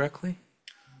remember correctly?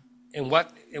 In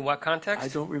what context? I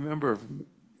don't remember.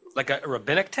 Like a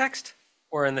rabbinic text?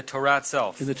 Or in the Torah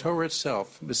itself? In the Torah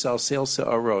itself. Misalsel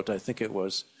Se'arot, I think it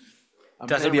was.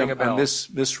 Doesn't ring a bell. I'm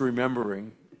misremembering.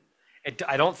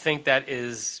 I don't think that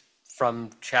is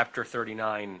from chapter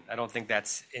 39. I don't think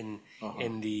that's in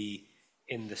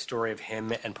the story of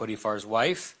him and Potiphar's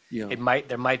wife. Yeah.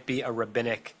 There might be a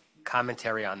rabbinic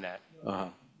commentary on that.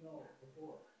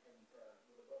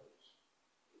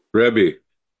 Rebbe.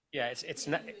 Yeah, it's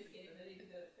not.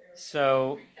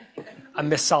 So a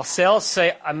misalsel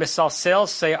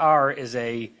se'ar is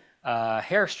a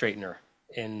hair straightener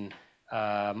in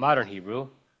modern Hebrew.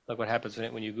 Look what happens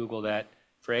when you Google that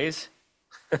phrase.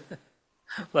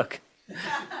 Look.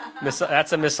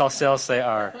 That's a misalsel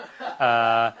se'ar.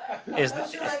 Is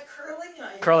like curling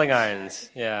irons. curling irons?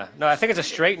 Yeah. No, I think it's a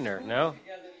straightener. No.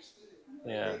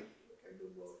 Yeah.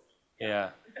 Yeah.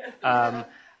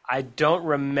 I don't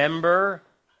remember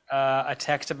a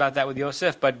text about that with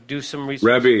Yosef, but do some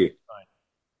research.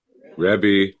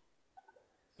 Rebbe.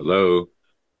 Hello.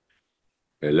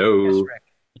 Yes, Rick.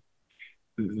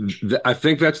 I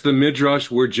think that's the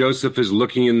midrash where Joseph is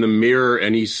looking in the mirror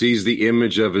and he sees the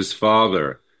image of his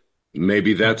father.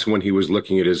 Maybe that's when he was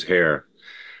looking at his hair.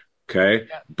 Okay.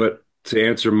 Yeah. But to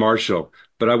answer Marshall,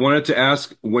 but I wanted to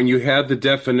ask, when you had the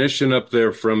definition up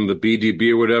there from the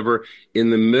BDB or whatever, in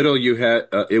the middle you had,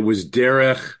 it was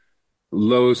derech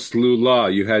lo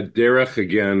slula. You had derech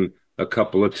again a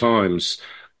couple of times.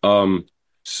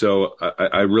 So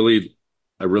I really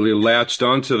latched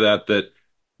onto that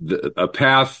a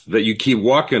path that you keep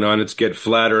walking on, it's get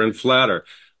flatter and flatter.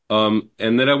 And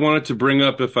then I wanted to bring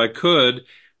up, if I could,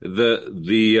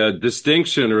 the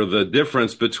distinction or the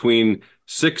difference between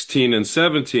 16 and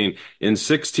 17. In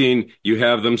 16, you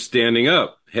have them standing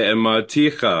up,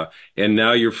 he'ematicha, and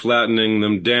now you're flattening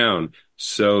them down.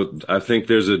 So I think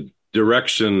there's a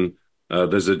direction,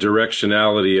 there's a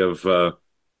directionality of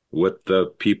what the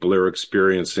people are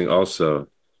experiencing also.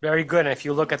 Very good. And if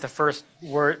you look at the first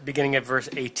word beginning at verse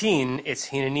 18, it's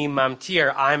hineni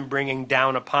mamtir, I'm bringing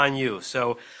down upon you.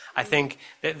 So I think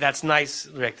that's nice,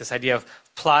 Rick, this idea of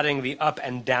plotting the up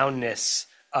and downness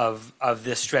of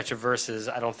this stretch of verses.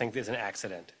 I don't think there's an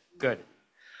accident. Good.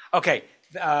 Okay,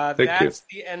 that's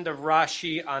the end of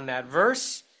Rashi on that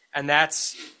verse, and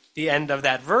that's the end of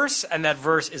that verse, and that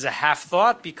verse is a half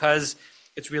thought because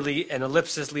it's really an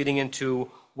ellipsis leading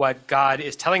into what God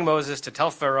is telling Moses to tell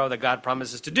Pharaoh that God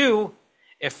promises to do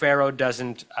if Pharaoh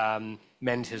doesn't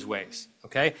mend his ways.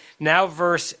 Okay? Now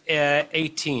verse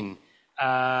 18.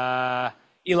 Elon,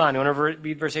 you want to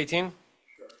read verse 18? Sure.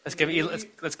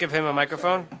 Let's give him a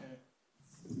microphone.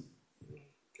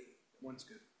 One's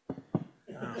good.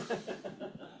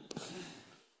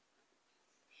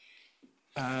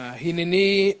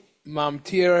 Hineni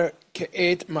mamtir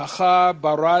כעת מחר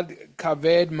ברד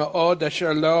כבד מאוד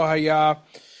אשר לא היה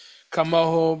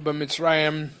כמוהו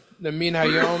במצרים למן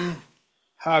היום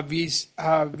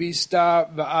הוויסתה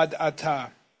ועד עתה.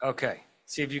 Okay,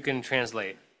 see if you can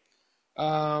translate.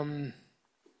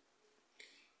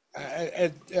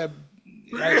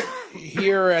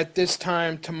 Here at this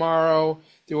time tomorrow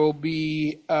there will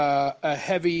be a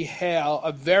heavy hail,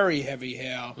 a very heavy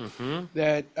hail,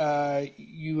 that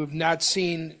you have not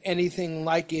seen anything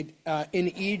like it in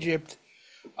Egypt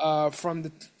from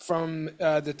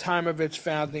the time of its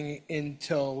founding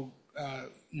until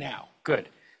now. Good.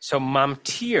 So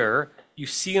mamtir, you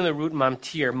see in the root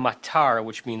mamtir, matar,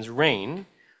 which means rain,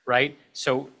 right?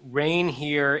 So rain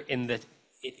here in the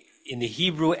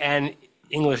Hebrew and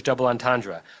English double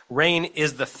entendre. Rain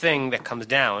is the thing that comes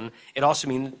down. It also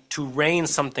means to rain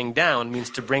something down means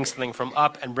to bring something from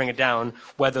up and bring it down,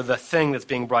 whether the thing that's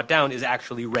being brought down is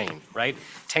actually rain, right?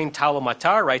 Tain talo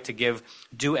matar, right, to give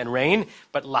dew and rain.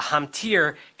 But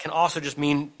lahamtir can also just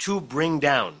mean to bring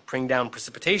down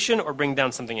precipitation or bring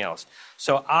down something else.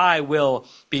 So I will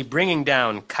be bringing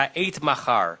down ka'et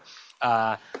machar.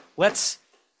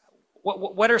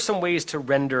 What are some ways to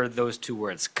render those two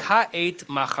words? Ka'et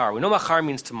machar. We know machar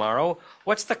means tomorrow.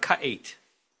 What's the ka'et?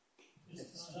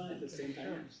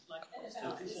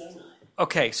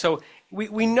 Okay, so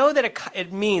we know that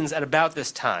it means at about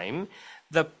this time.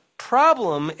 The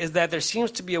problem is that there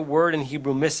seems to be a word in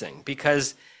Hebrew missing,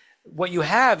 because what you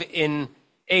have in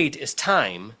 8 is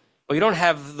time, but you don't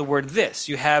have the word this.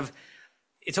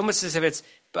 It's almost as if it's,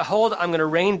 behold, I'm going to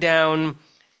rain down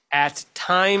at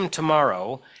time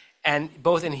tomorrow. And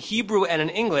both in Hebrew and in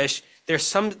English, there's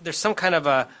some kind of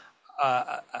an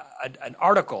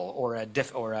article or a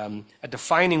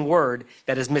defining word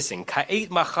that is missing.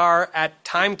 Ka'et machar, at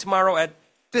time tomorrow, at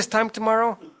this time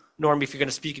tomorrow. Norm, if you're going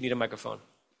to speak, you need a microphone.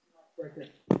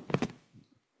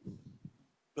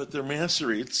 But their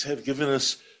Masoretes have given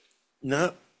us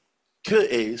not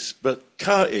ka'es, but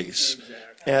ka'es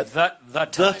at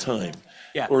the time.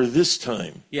 Yeah. Or this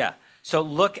time. Yeah. So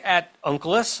look at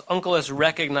Onkelos. Onkelos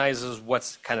recognizes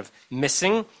what's kind of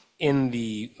missing in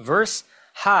the verse.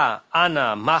 Ha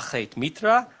ana machet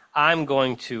mitra. I'm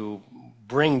going to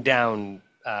bring down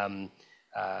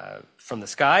from the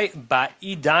sky.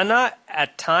 Ba'idana,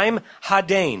 at time,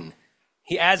 hadain.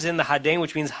 He adds in the hadain,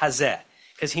 which means hazeh,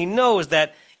 because he knows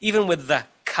that even with the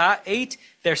ka'et,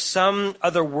 there's some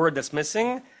other word that's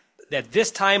missing. At this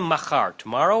time, machar,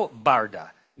 tomorrow, barda,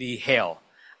 the hail.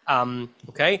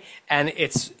 Okay, and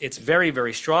it's very,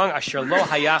 very strong. Asher lo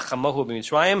haya chamohu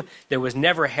b'Mitzrayim. There was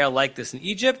never hail like this in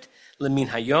Egypt. Lemin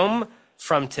hayom,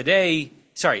 from today,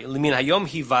 Limin Hayom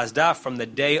Hivazda, from the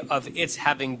day of its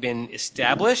having been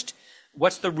established.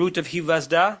 What's the root of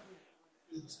Hivazda?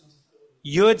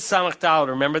 Yud Samach Daled.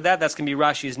 Remember that? That's going to be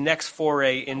Rashi's next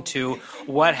foray into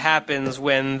what happens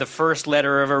when the first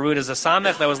letter of a root is a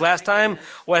Samach. That was last time.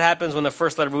 What happens when the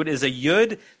first letter of a root is a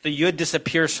Yud? The Yud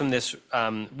disappears from this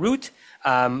root,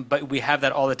 but we have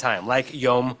that all the time, like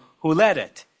Yom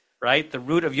Huledet, right? The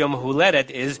root of Yom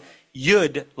Huledet is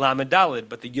Yud Lamed Daled,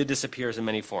 but the Yud disappears in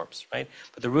many forms, right?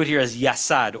 But the root here is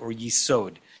Yasad or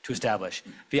Yisod, to establish.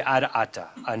 V'ad ata,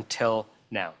 until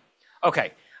now.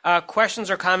 Okay.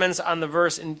 Questions or comments on the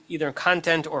verse in either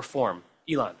content or form?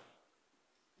 Elon.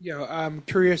 Yeah, I'm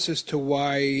curious as to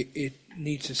why it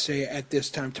needs to say at this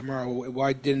time tomorrow.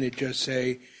 Why didn't it just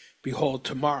say, behold,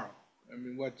 tomorrow? I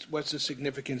mean, what's the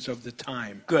significance of the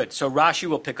time? Good. So Rashi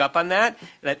will pick up on that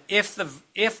if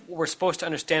we're supposed to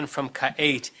understand from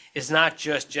Ka'et is not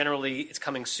just generally it's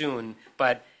coming soon,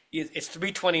 but it's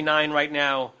 3:29 right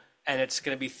now, and it's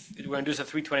going to be, we're going to do this at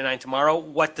 3:29 tomorrow.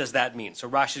 What does that mean? So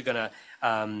Rashi is going to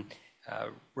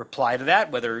reply to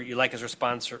that. Whether you like his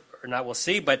response or not, we'll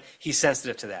see, but he's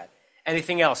sensitive to that.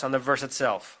 Anything else on the verse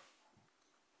itself?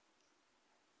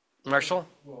 Marshall,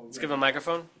 let's give him a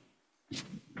microphone.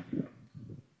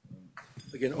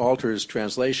 Again, alters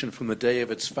translation from the day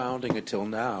of its founding until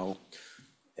now.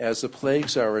 As the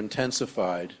plagues are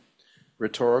intensified,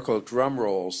 rhetorical drum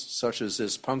rolls such as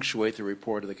this punctuate the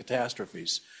report of the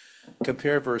catastrophes.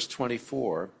 Compare verse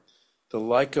 24, the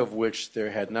like of which there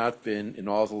had not been in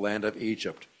all the land of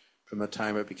Egypt from the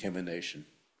time it became a nation.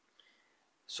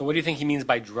 So what do you think he means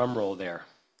by drum roll there?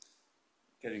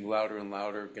 Getting louder and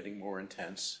louder, getting more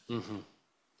intense. Mm-hmm.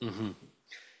 Mm-hmm.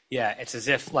 Yeah, it's as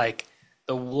if like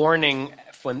the warning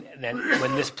when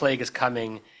this plague is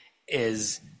coming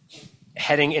is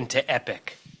heading into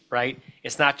epic, right?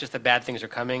 It's not just the bad things are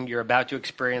coming. You're about to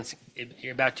experience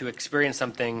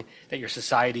something that your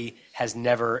society has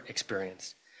never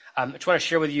experienced. I just want to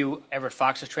share with you Everett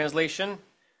Fox's translation,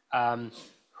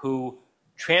 who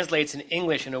translates in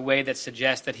English in a way that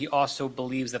suggests that he also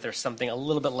believes that there's something a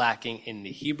little bit lacking in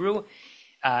the Hebrew.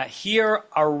 Here,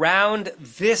 around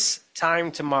this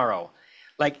time tomorrow,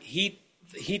 like he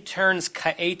turns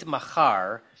ka'et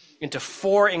machar into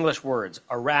 4 English words.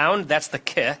 Around, that's the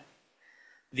ke.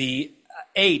 The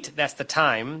 8, that's the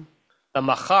time. The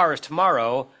machar is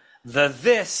tomorrow. The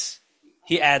this,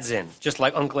 he adds in, just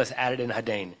like Unkelis added in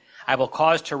Hadain. I will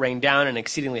cause to rain down an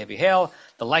exceedingly heavy hail,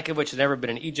 the like of which has never been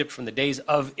in Egypt from the days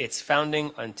of its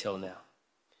founding until now.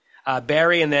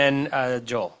 Barry and then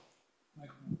Joel.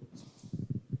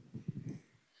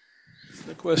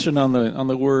 The question on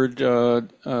the word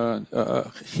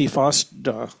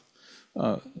hifasda,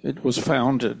 it was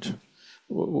founded.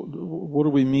 What do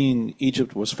we mean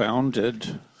Egypt was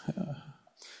founded?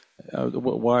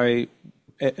 Why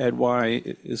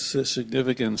is the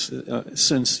significance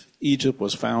since Egypt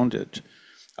was founded?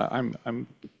 I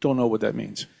don't know what that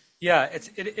means. Yeah, it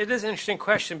is an interesting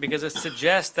question because it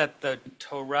suggests that the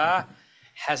Torah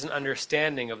has an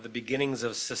understanding of the beginnings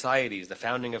of societies, the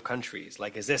founding of countries.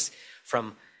 Like, is it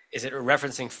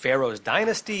referencing Pharaoh's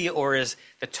dynasty, or is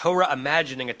the Torah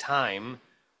imagining a time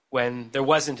when there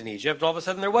wasn't an Egypt, all of a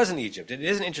sudden there was an Egypt? It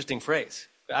is an interesting phrase.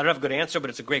 I don't have a good answer, but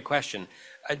it's a great question.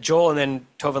 Joel and then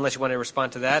Tova, unless you want to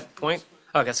respond to that point.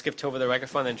 Okay, I'll skip Tova the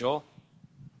microphone, then Joel.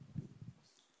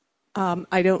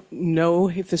 I don't know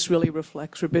if this really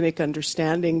reflects rabbinic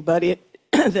understanding, but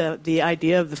the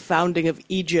idea of the founding of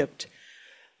Egypt,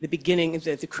 the beginning,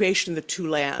 the creation of the two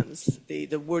lands, the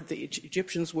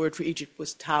Egyptians' word for Egypt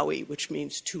was Tawi, which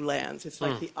means two lands. It's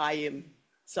like the ayim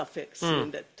suffix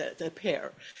in the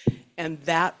pair. And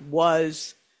that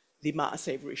was the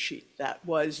Ma'aseh Rishit. That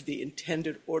was the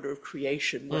intended order of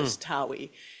creation, was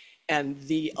Tawi. And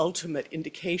the ultimate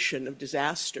indication of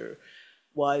disaster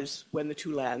was when the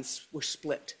two lands were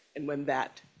split and when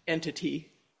that entity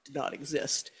did not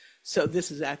exist. So this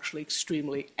is actually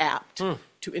extremely apt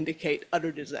to indicate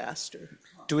utter disaster.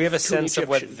 Do we have a sense of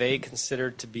what they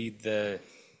considered to be the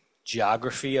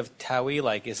geography of Tawi?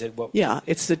 Like, is it what? Yeah,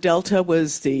 it's the delta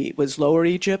was Lower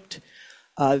Egypt,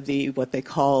 what they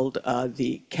called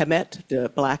the Kemet, the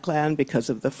black land, because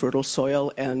of the fertile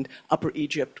soil, and Upper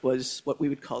Egypt was what we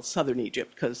would call Southern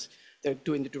Egypt because they're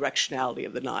doing the directionality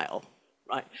of the Nile,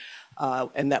 right?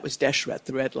 And that was Deshret,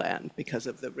 the red land, because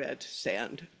of the red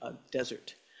sand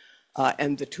desert.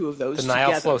 And the two of those together.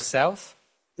 The Nile flows south?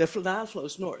 The Nile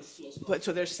flows north. But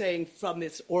so they're saying from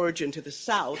its origin to the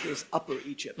south is Upper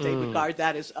Egypt. They regard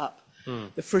that as up.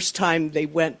 The first time they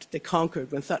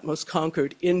conquered, when Thutmose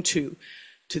conquered into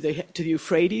to the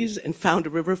Euphrates and found a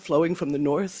river flowing from the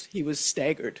north, he was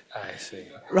staggered. I see.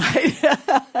 Right?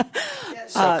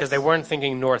 So, because they weren't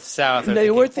thinking north-south.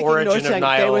 They weren't thinking origin of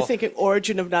Nile. They were thinking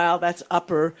origin of Nile, that's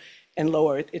upper and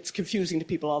lower. It's confusing to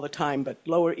people all the time, but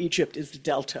lower Egypt is the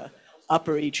delta.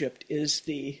 Upper Egypt is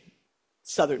the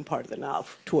southern part of the Nile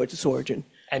towards its origin.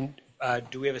 And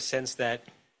do we have a sense that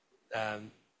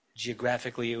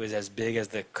geographically it was as big as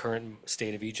the current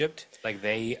state of Egypt? Like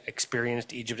they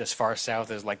experienced Egypt as far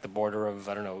south as like the border of,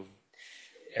 I don't know,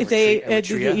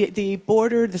 Eritrea? The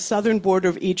border, the southern border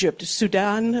of Egypt,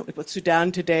 Sudan, what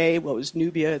Sudan today, what was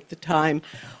Nubia at the time,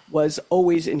 was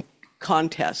always in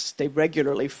contests. They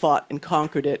regularly fought and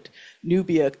conquered it.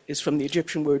 Nubia is from the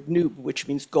Egyptian word nub, which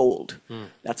means gold.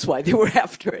 That's why they were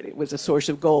after it. It was a source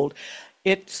of gold.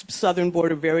 Its southern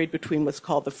border varied between what's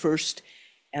called the first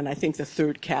and I think the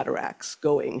third cataracts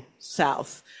going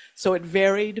south. So it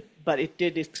varied, but it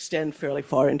did extend fairly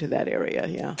far into that area,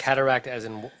 yeah. Cataract as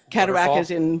in Cataract waterfall?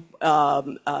 as in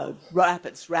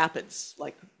rapids,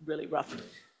 like really rough.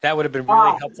 That would have been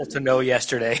really helpful to know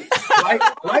yesterday.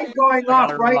 Light going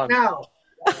off right now.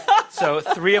 So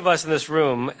 3 of us in this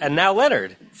room, and now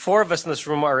Leonard, 4 of us in this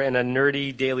room are in a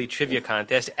nerdy daily trivia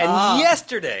contest. And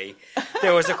yesterday,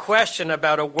 there was a question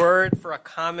about a word for a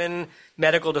common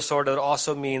medical disorder that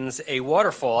also means a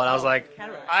waterfall. And I was like,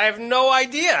 I have no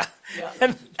idea.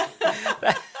 Yeah.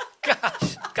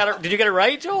 Gosh. Did you get it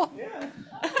right, Joel? Yeah.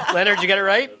 Leonard, did you get it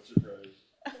right?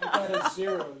 I got a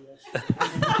 0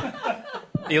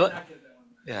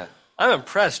 Yeah. I'm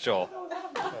impressed, Joel.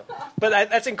 But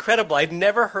that's incredible. I'd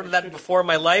never heard of that before in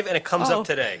my life, and it comes up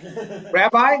today.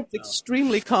 Rabbi? It's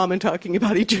extremely common talking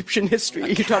about Egyptian history.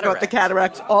 You talk about the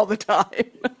cataracts all the time.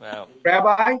 Wow.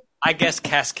 Rabbi? I guess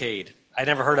cascade. I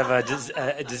never heard of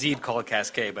a disease called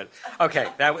cascade, but okay,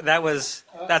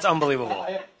 that's unbelievable.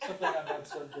 I have something on that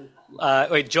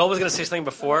subject. Wait, Joel was going to say something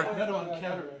before? Another on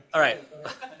cataract. All right.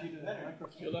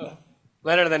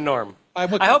 Leonard and then Norm. I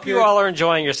hope you all are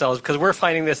enjoying yourselves because we're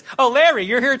finding this. Oh, Larry,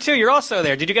 you're here too. You're also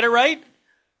there. Did you get it right?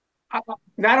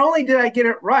 Not only did I get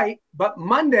it right, but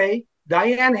Monday,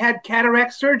 Diane had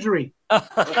cataract surgery.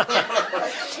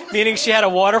 Meaning she had a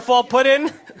waterfall put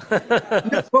in?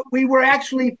 But we were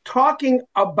actually talking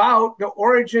about the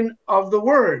origin of the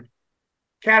word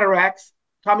cataracts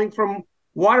coming from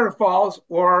waterfalls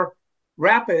or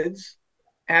rapids.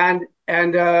 And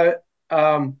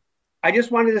I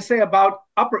just wanted to say about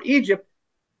Upper Egypt,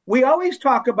 we always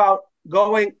talk about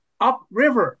going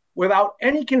upriver without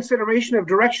any consideration of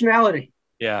directionality.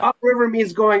 Yeah. Upriver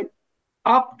means going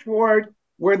up toward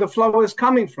where the flow is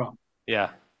coming from. Yeah.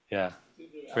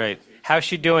 Great. How's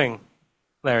she doing,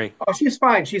 Larry? Oh, she's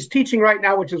fine. She's teaching right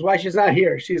now, which is why she's not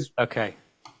here. Okay.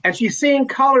 And she's seeing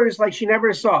colors like she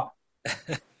never saw.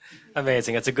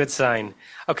 Amazing. That's a good sign.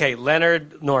 Okay,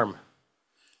 Leonard, Norm.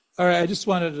 All right, I just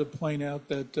wanted to point out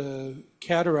that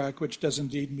cataract, which does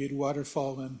indeed mean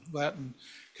waterfall in Latin,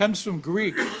 comes from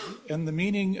Greek, and the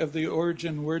meaning of the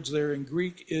origin words there in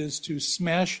Greek is to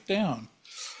smash down.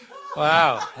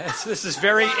 Wow, this is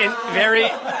very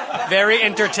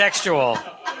intertextual.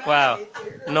 Wow,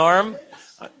 Norm.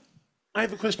 I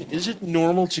have a question. Is it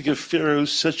normal to give Pharaoh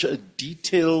such a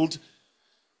detailed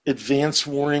advance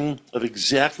warning of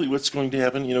exactly what's going to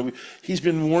happen? You know, he's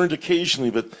been warned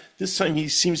occasionally, but this time he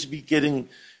seems to be getting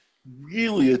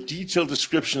really a detailed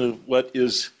description of what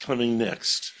is coming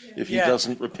next if he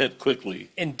doesn't repent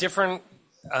quickly. In different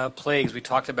plagues, we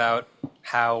talked about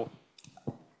how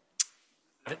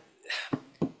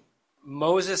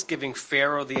Moses giving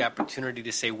Pharaoh the opportunity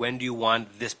to say, when do you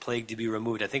want this plague to be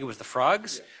removed? I think it was the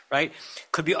frogs, right?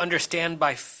 Could be understood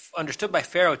by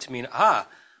Pharaoh to mean,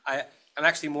 I'm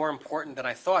actually more important than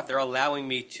I thought. They're allowing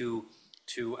me to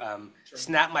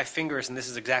snap my fingers, and this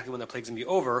is exactly when the plague's going to be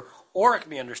over. Or it can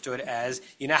be understood as,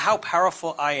 you know how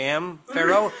powerful I am,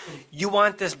 Pharaoh? You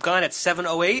want this gun at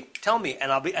 7:08? Tell me,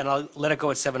 and I'll let it go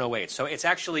at 7:08. So it's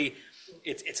actually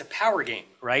it's a power game,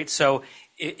 right? So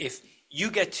if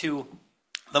you get to,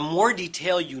 the more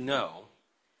detail you know,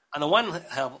 on the one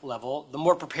level, the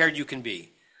more prepared you can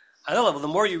be. On the other level, the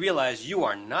more you realize you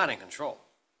are not in control.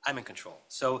 I'm in control.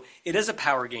 So it is a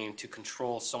power game to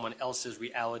control someone else's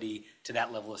reality to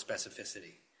that level of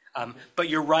specificity. But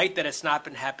you're right that it's not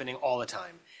been happening all the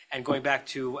time. And going back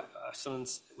to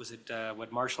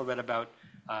what Marshall read about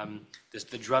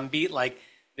the drum beat, like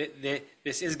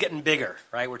this is getting bigger,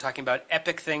 right? We're talking about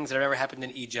epic things that have ever happened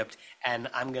in Egypt, and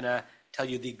I'm going to tell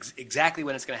you exactly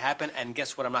when it's going to happen, and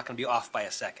guess what? I'm not going to be off by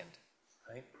a second,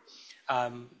 right?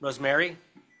 Rosemary?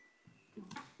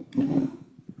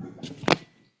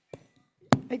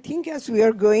 I think as we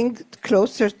are going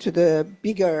closer to the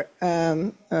bigger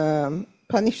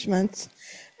punishments,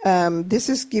 this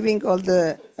is giving all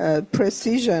the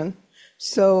precision.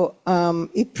 So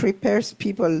it prepares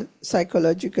people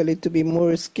psychologically to be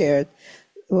more scared.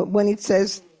 When it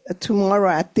says tomorrow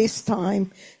at this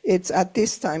time, it's at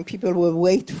this time. People will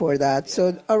wait for that.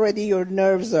 So already your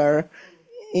nerves are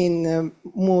in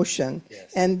motion.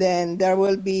 Yes. And then there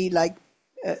will be like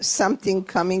something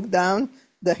coming down,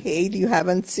 the hail you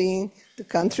haven't seen, the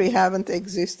country haven't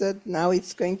existed, now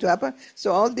it's going to happen.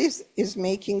 So all this is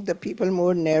making the people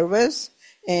more nervous,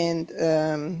 and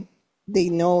they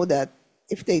know that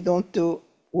if they don't do,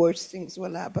 worse things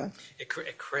will happen.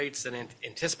 It creates an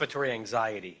anticipatory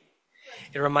anxiety.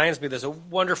 It reminds me, there's a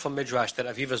wonderful midrash that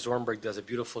Aviva Zornberg does a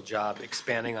beautiful job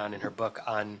expanding on in her book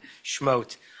on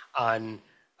Shemot, on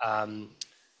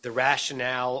the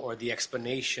rationale or the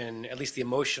explanation, at least the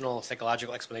emotional,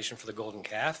 psychological explanation for the golden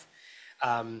calf.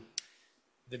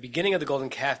 The beginning of the golden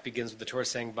calf begins with the Torah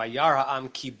saying, Vayar ha'am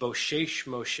ki boshesh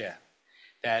Moshe,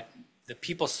 that the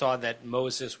people saw that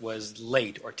Moses was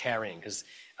late or tarrying because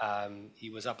he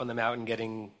was up on the mountain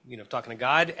talking to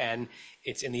God, and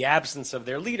it's in the absence of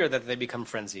their leader that they become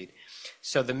frenzied.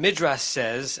 So the Midrash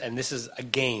says, and this is a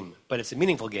game, but it's a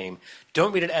meaningful game,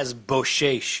 don't read it as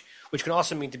boshesh, which can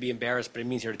also mean to be embarrassed, but it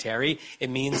means here to tarry. It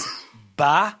means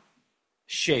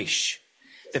ba-shesh.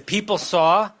 The people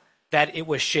saw that it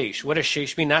was shesh. What does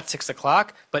shesh mean? Not 6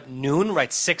 o'clock, but noon,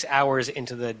 right? 6 hours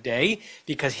into the day,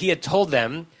 because he had told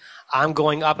them, I'm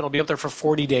going up and I'll be up there for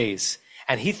 40 days.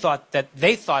 And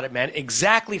they thought it meant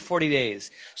exactly 40 days.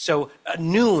 So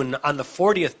noon on the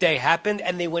 40th day happened,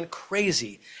 and they went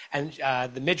crazy. And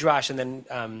the Midrash, and then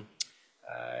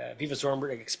Viva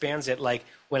Zornberg expands it, like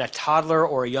when a toddler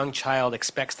or a young child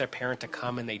expects their parent to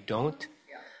come and they don't,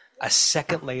 a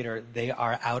second later, they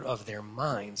are out of their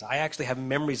minds. I actually have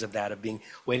memories of that, of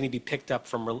waiting to be picked up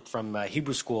from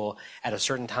Hebrew school at a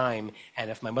certain time, and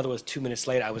if my mother was 2 minutes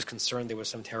late, I was concerned there was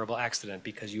some terrible accident,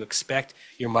 because you expect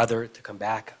your mother to come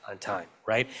back on time,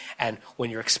 right? And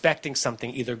when you're expecting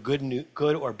something, either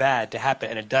good or bad, to happen,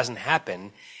 and it doesn't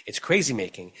happen, it's crazy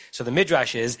making. So the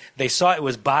Midrash is, they saw it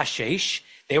was Ba-Shesh.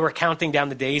 They were counting down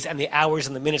the days and the hours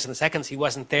and the minutes and the seconds. He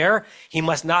wasn't there. He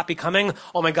must not be coming.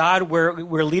 Oh my God,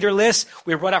 we're leaderless.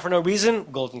 We were brought out for no reason.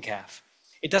 Golden calf.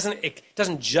 It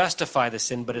doesn't justify the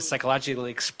sin, but it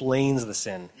psychologically explains the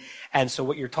sin. And so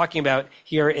what you're talking about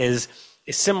here is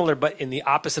similar, but in the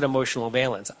opposite emotional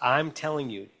valence. I'm telling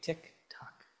you, tick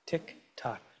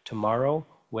tock. Tomorrow,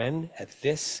 when? At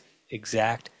this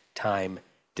exact time,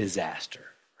 disaster.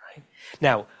 Right?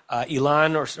 Now,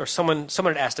 Ilan or someone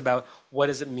had asked about, what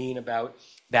does it mean about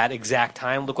that exact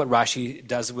time? Look what Rashi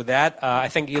does with that. I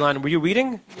think, Ilan, were you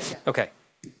reading? Yeah. Okay.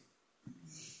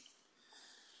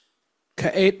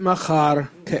 Ka'et machar,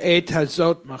 ka'et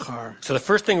hazot machar. So the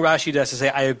first thing Rashi does is say,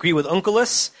 I agree with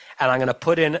Unkelus, and I'm going to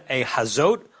put in a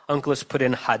hazot. Unkelus put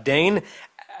in hadain,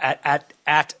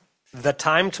 at the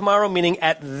time tomorrow, meaning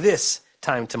at this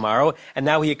time tomorrow. And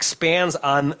now he expands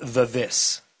on the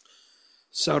this.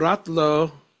 Sarat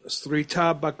lo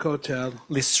srita bakotel.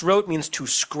 Lisrot means to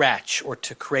scratch or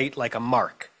to create like a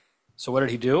mark. So what did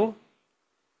he do?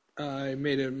 I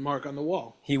made a mark on the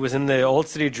wall. He was in the old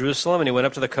city of Jerusalem, and he went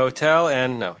up to the kotel,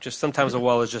 and no, just sometimes a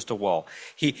wall is just a wall.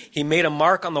 He made a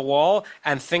mark on the wall,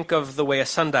 and think of the way a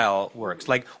sundial works,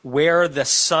 like where the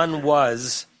sun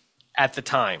was at the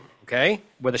time, okay?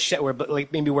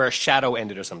 Like maybe where a shadow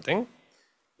ended or something.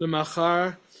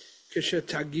 L'machar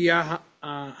k'shetagia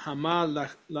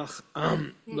hama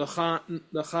lachan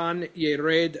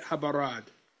yered habarad.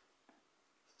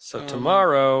 So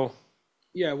tomorrow...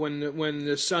 Yeah, when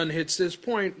the sun hits this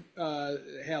point,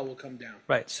 hail will come down.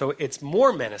 Right, so it's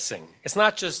more menacing. It's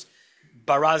not just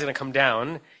Barah is going to come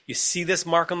down. You see this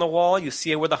mark on the wall. You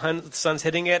see where the sun's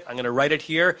hitting it. I'm going to write it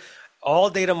here. All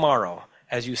day tomorrow,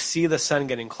 as you see the sun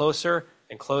getting closer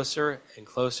and closer and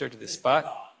closer to this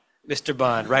spot. Mr.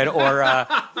 Bond, right?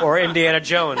 Or Indiana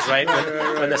Jones, right?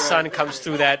 When the sun comes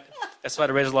through that. That's why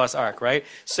the Raiders lost Ark, right?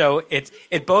 So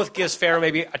it both gives Pharaoh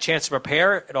maybe a chance to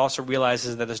prepare. It also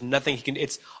realizes that there's nothing he can.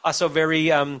 It's also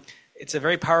it's a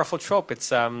very powerful trope.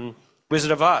 It's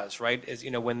Wizard of Oz, right? Is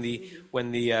when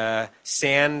the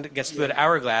sand gets through that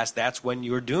hourglass, that's when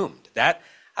you're doomed. That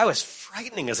I was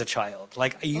frightening as a child.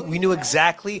 Like we knew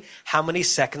exactly how many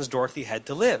seconds Dorothy had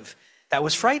to live. That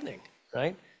was frightening,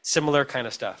 right? Similar kind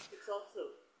of stuff. It's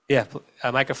also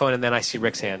a microphone, and then I see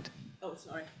Rick's hand. Oh,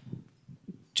 sorry.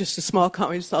 Just a small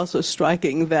comment. It's also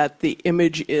striking that the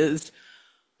image is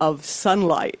of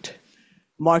sunlight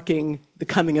marking the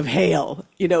coming of hail.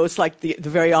 It's like the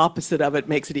very opposite of it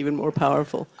makes it even more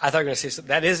powerful. I thought you were going to say something.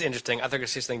 That is interesting. I thought you were going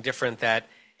to say something different, that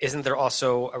isn't there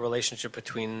also a relationship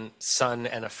between sun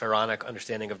and a pharaonic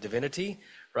understanding of divinity,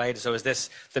 right? So is this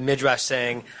the Midrash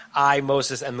saying, I,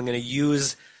 Moses, am going to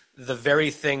use the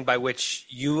very thing by which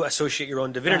you associate your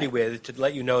own divinity with to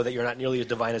let you know that you're not nearly as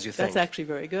divine as you think? That's actually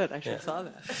very good. I should have saw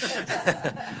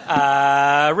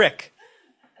that. Rick.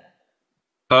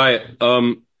 Hi.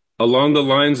 Along the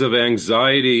lines of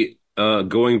anxiety,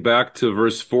 going back to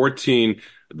verse 14,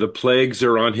 the plagues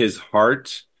are on his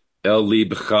heart, el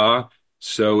libcha.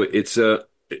 So it's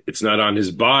not on his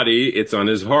body, it's on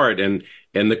his heart. And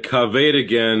the kaved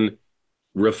again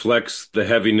reflects the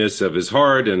heaviness of his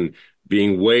heart and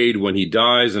being weighed when he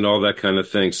dies and all that kind of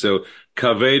thing. So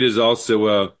kaved is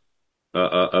also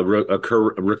a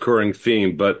recurring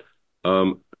theme. But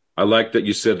I like that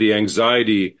you said the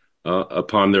anxiety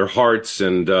upon their hearts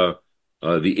and the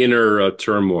inner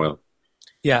turmoil.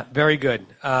 Yeah, very good.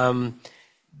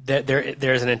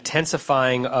 There's an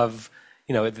intensifying of,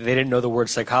 they didn't know the word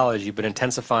psychology, but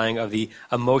intensifying of the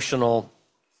emotional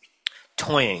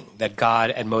toying that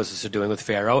God and Moses are doing with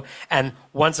Pharaoh. And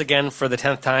once again, for the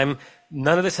 10th time,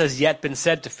 none of this has yet been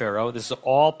said to Pharaoh. This is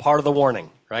all part of the warning,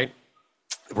 right?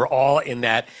 We're all in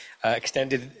that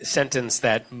extended sentence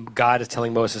that God is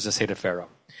telling Moses to say to Pharaoh.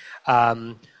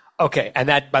 Okay, and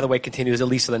that, by the way, continues at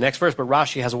least to the next verse, but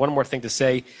Rashi has one more thing to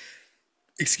say,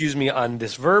 on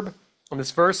this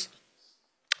verse,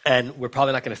 and we're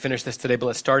probably not going to finish this today, but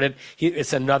let's start it.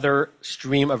 It's another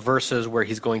stream of verses where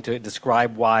he's going to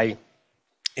describe why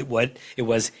it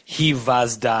was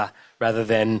hivazda rather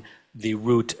than the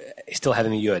root still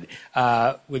having the yud.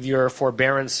 With your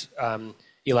forbearance, Elon,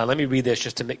 let me read this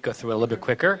just to go through it a little bit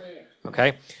quicker.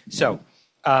 Okay, so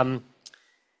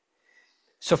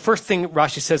first thing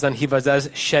Rashi says on hivazda is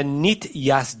shenit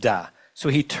yasda. So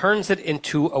he turns it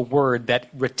into a word that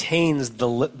retains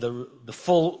the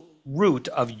full root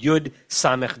of Yud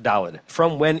Samech Daled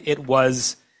from when it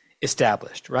was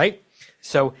established, right?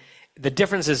 So the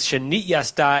difference is Shenit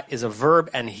Yasda is a verb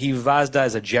and Hivazda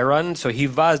is a gerund. So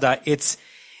Hivazda, it's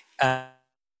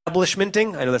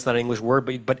establishmenting. I know that's not an English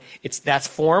word, but that's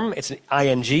form. It's an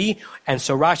ing. And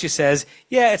so Rashi says,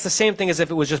 it's the same thing as if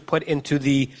it was just put into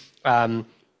the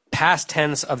past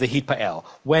tense of the Hitpa'el,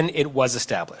 when it was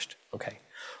established. Okay.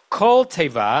 Kol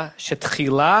teva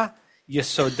shetchila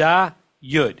yesoda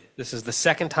yud. This is the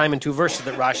second time in 2 verses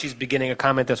that Rashi is beginning a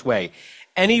comment this way.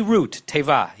 Any root,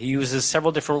 teva, he uses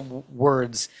several different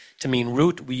words to mean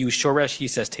root. We use shoresh, he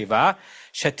says teva.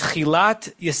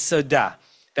 Shetchilat yesoda,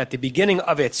 that the beginning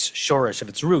of its shoresh, of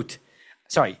its root,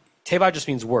 teva just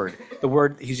means word. The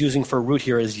word he's using for root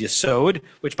here is yesod,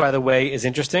 which, by the way, is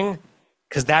interesting,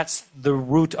 because that's the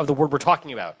root of the word we're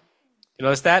talking about. You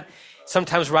notice that?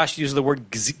 Sometimes Rashi uses the word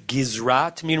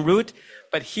gizra to mean root,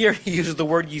 but here he uses the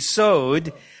word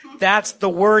yisod. That's the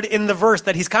word in the verse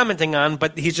that he's commenting on,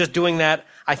 but he's just doing that,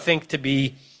 I think, to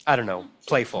be,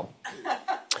 playful. Like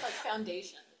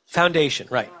foundation. Foundation,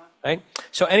 right?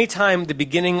 So anytime the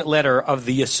beginning letter of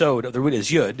the yisod, of the root, is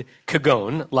yud,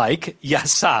 kagon, like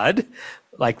yasad,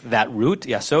 like that root,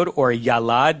 yasod, or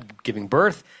yalad, giving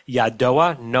birth,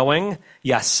 yadoa, knowing,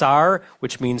 yasar,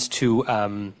 which means to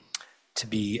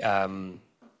be,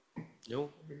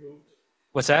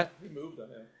 what's that? Removed, I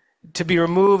think. To be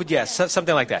removed, yes,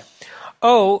 something like that.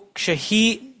 Oh,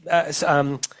 kshehi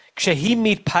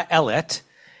mit pa'elet,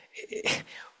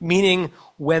 meaning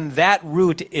when that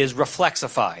root is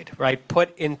reflexified, right?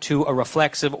 Put into a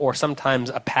reflexive or sometimes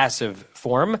a passive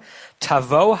form.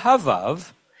 Tavo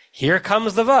havav, here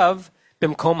comes the vav,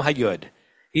 bimkom hayud.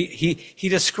 He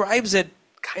describes it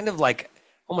kind of like,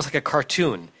 almost like a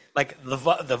cartoon. Like the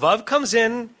vav comes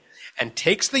in and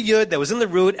takes the yud that was in the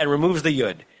root and removes the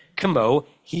yud. Kamo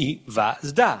hi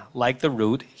vazda, like the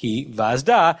root hi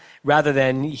vazda, rather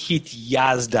than hit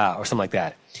yazda or something like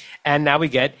that. And now we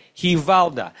get hi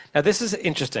valda. Now this is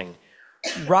interesting.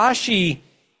 Rashi,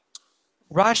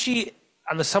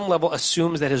 on some level,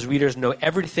 assumes that his readers know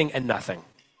everything and nothing.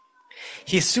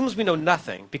 He assumes we know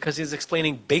nothing because he's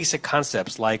explaining basic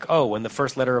concepts like, when the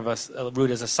first letter of a root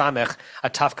is a samech, a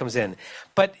taf comes in.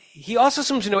 But he also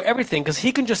assumes we know everything because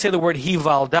he can just say the word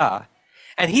hivalda,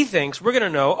 and he thinks we're going to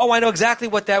know, I know exactly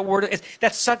what that word is.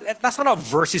 That's not a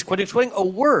verse he's quoting, he's quoting a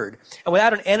word. And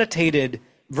without an annotated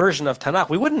version of Tanakh,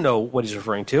 we wouldn't know what he's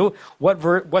referring to.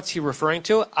 What's he referring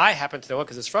to? I happen to know it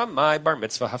because it's from my bar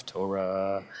mitzvah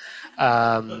haftorah.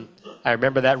 I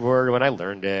remember that word when I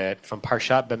learned it from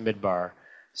Parshat Bamidbar.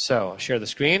 So, share the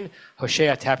screen.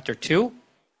 Hosea chapter 2.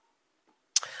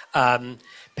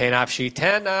 Penafshi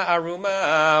tena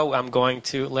aruma. I'm going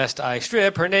to, lest I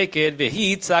strip her naked,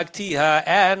 vihitzagtiha,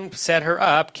 and set her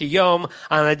up, kiyom,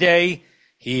 on a day,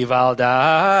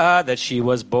 Hivalda, that she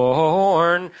was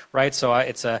born, right? So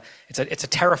it's a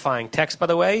terrifying text, by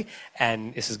the way,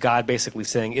 and this is God basically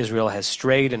saying Israel has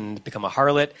strayed and become a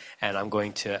harlot, and I'm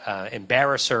going to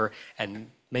embarrass her and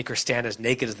make her stand as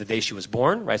naked as the day she was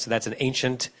born, right? So that's an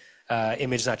ancient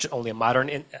image, not only a modern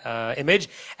image.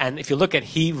 And if you look at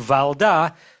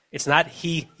Hivalda, it's not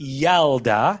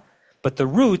Yalda, but the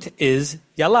root is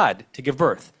Yalad, to give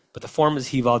birth, but the form is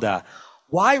Hivalda.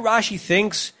 Why Rashi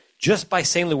thinks just by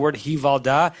saying the word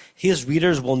Hivalda, his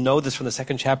readers will know this from the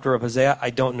second chapter of Hosea, I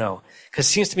don't know. Because it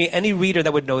seems to me any reader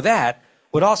that would know that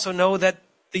would also know that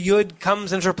the Yud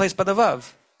comes and is replaced by the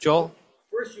Vav. Joel?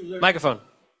 Microphone.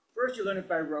 First you learn it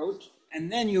by rote,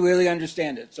 and then you really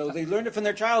understand it. So they learned it from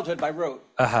their childhood by rote.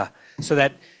 So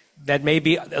that may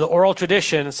be the oral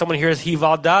tradition. Someone hears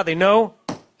Hivalda, they know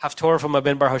Haftorah from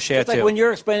Abin Bar Hoshea It's like too. when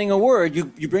you're explaining a word,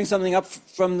 you bring something up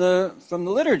from the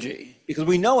liturgy, because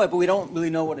we know it, but we don't really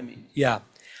know what it means. Yeah.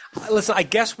 Listen, I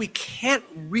guess we can't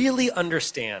really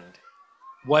understand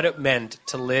what it meant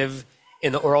to live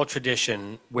in the oral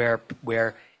tradition where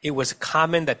it was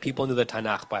common that people knew the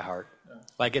Tanakh by heart.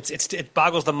 Like it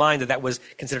boggles the mind that was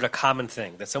considered a common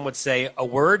thing, that someone would say a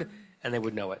word and they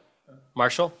would know it.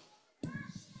 Marshall?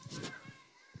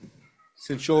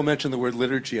 Since Joel mentioned the word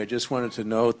liturgy, I just wanted to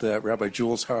note that Rabbi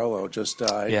Jules Harlow just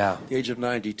died at the age of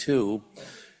 92.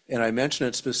 And I mention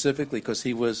it specifically because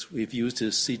we've used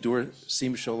his Sidur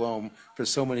Sim Shalom for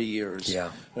so many years. Yeah.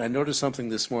 And I noticed something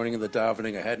this morning in the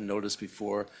davening I hadn't noticed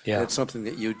before. Yeah. And it's something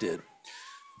that you did.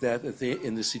 That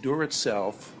in the Sidur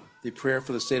itself, the prayer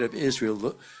for the state of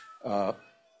Israel, Simchat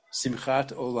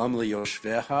Olam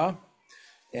Liyoshveha.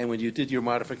 And when you did your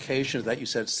modification of that, you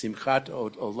said Simchat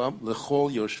Olam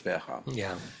Lechol Yoshveha.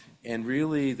 Yeah. And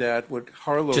really that what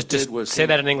Harlow Just did was... say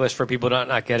that in English for people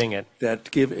not getting it. That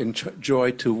give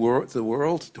joy to the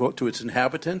world, to its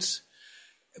inhabitants.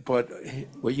 But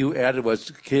what you added was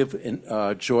to give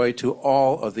joy to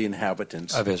all of the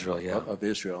inhabitants. Of Israel, yeah. Of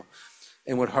Israel.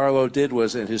 And what Harlow did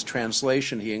was, in his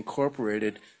translation, he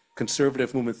incorporated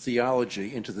conservative movement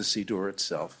theology into the Sidur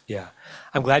itself. Yeah.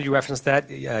 I'm glad you referenced that.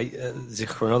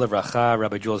 Zichrono Levracha,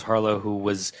 Rabbi Jules Harlow, who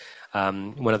was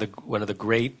one of the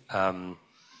great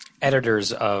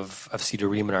editors of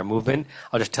Sidurim in our movement.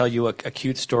 I'll just tell you a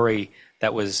cute story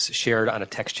that was shared on a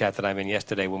text chat that I'm in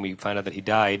yesterday when we found out that he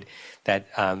died, that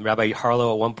Rabbi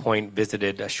Harlow at one point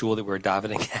visited a shul that we were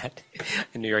davening at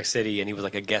in New York City, and he was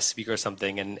like a guest speaker or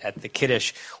something, and at the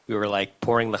Kiddush, we were like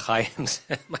pouring l'chaims.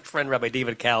 My friend Rabbi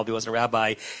David Kalb, who was a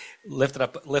rabbi, lifted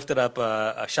up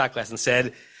a shot glass and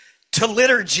said, "To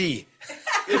liturgy."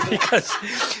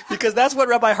 because that's what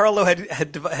Rabbi Harlow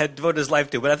had devoted his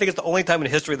life to. But I think it's the only time in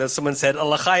history that someone said a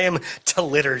l'chaim to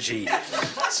liturgy.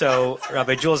 So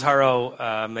Rabbi Jules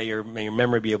Harlow, may your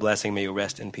memory be a blessing. May you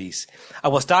rest in peace. I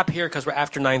will stop here because we're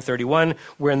after 9:31.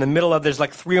 We're in the middle of, there's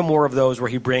like 3 or more of those where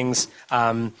he brings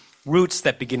roots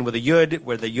that begin with a yud,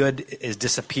 where the yud is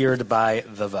disappeared by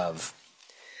the vav.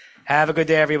 Have a good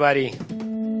day, everybody.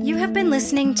 You have been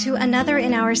listening to another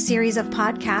in our series of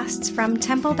podcasts from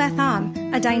Temple Beth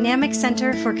Am, a dynamic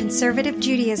center for conservative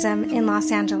Judaism in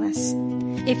Los Angeles.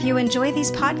 If you enjoy these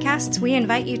podcasts, we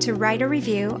invite you to write a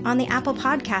review on the Apple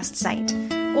Podcast site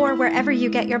or wherever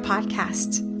you get your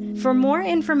podcasts. For more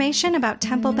information about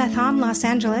Temple Beth Am Los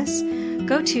Angeles,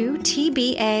 go to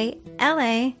tbala.org.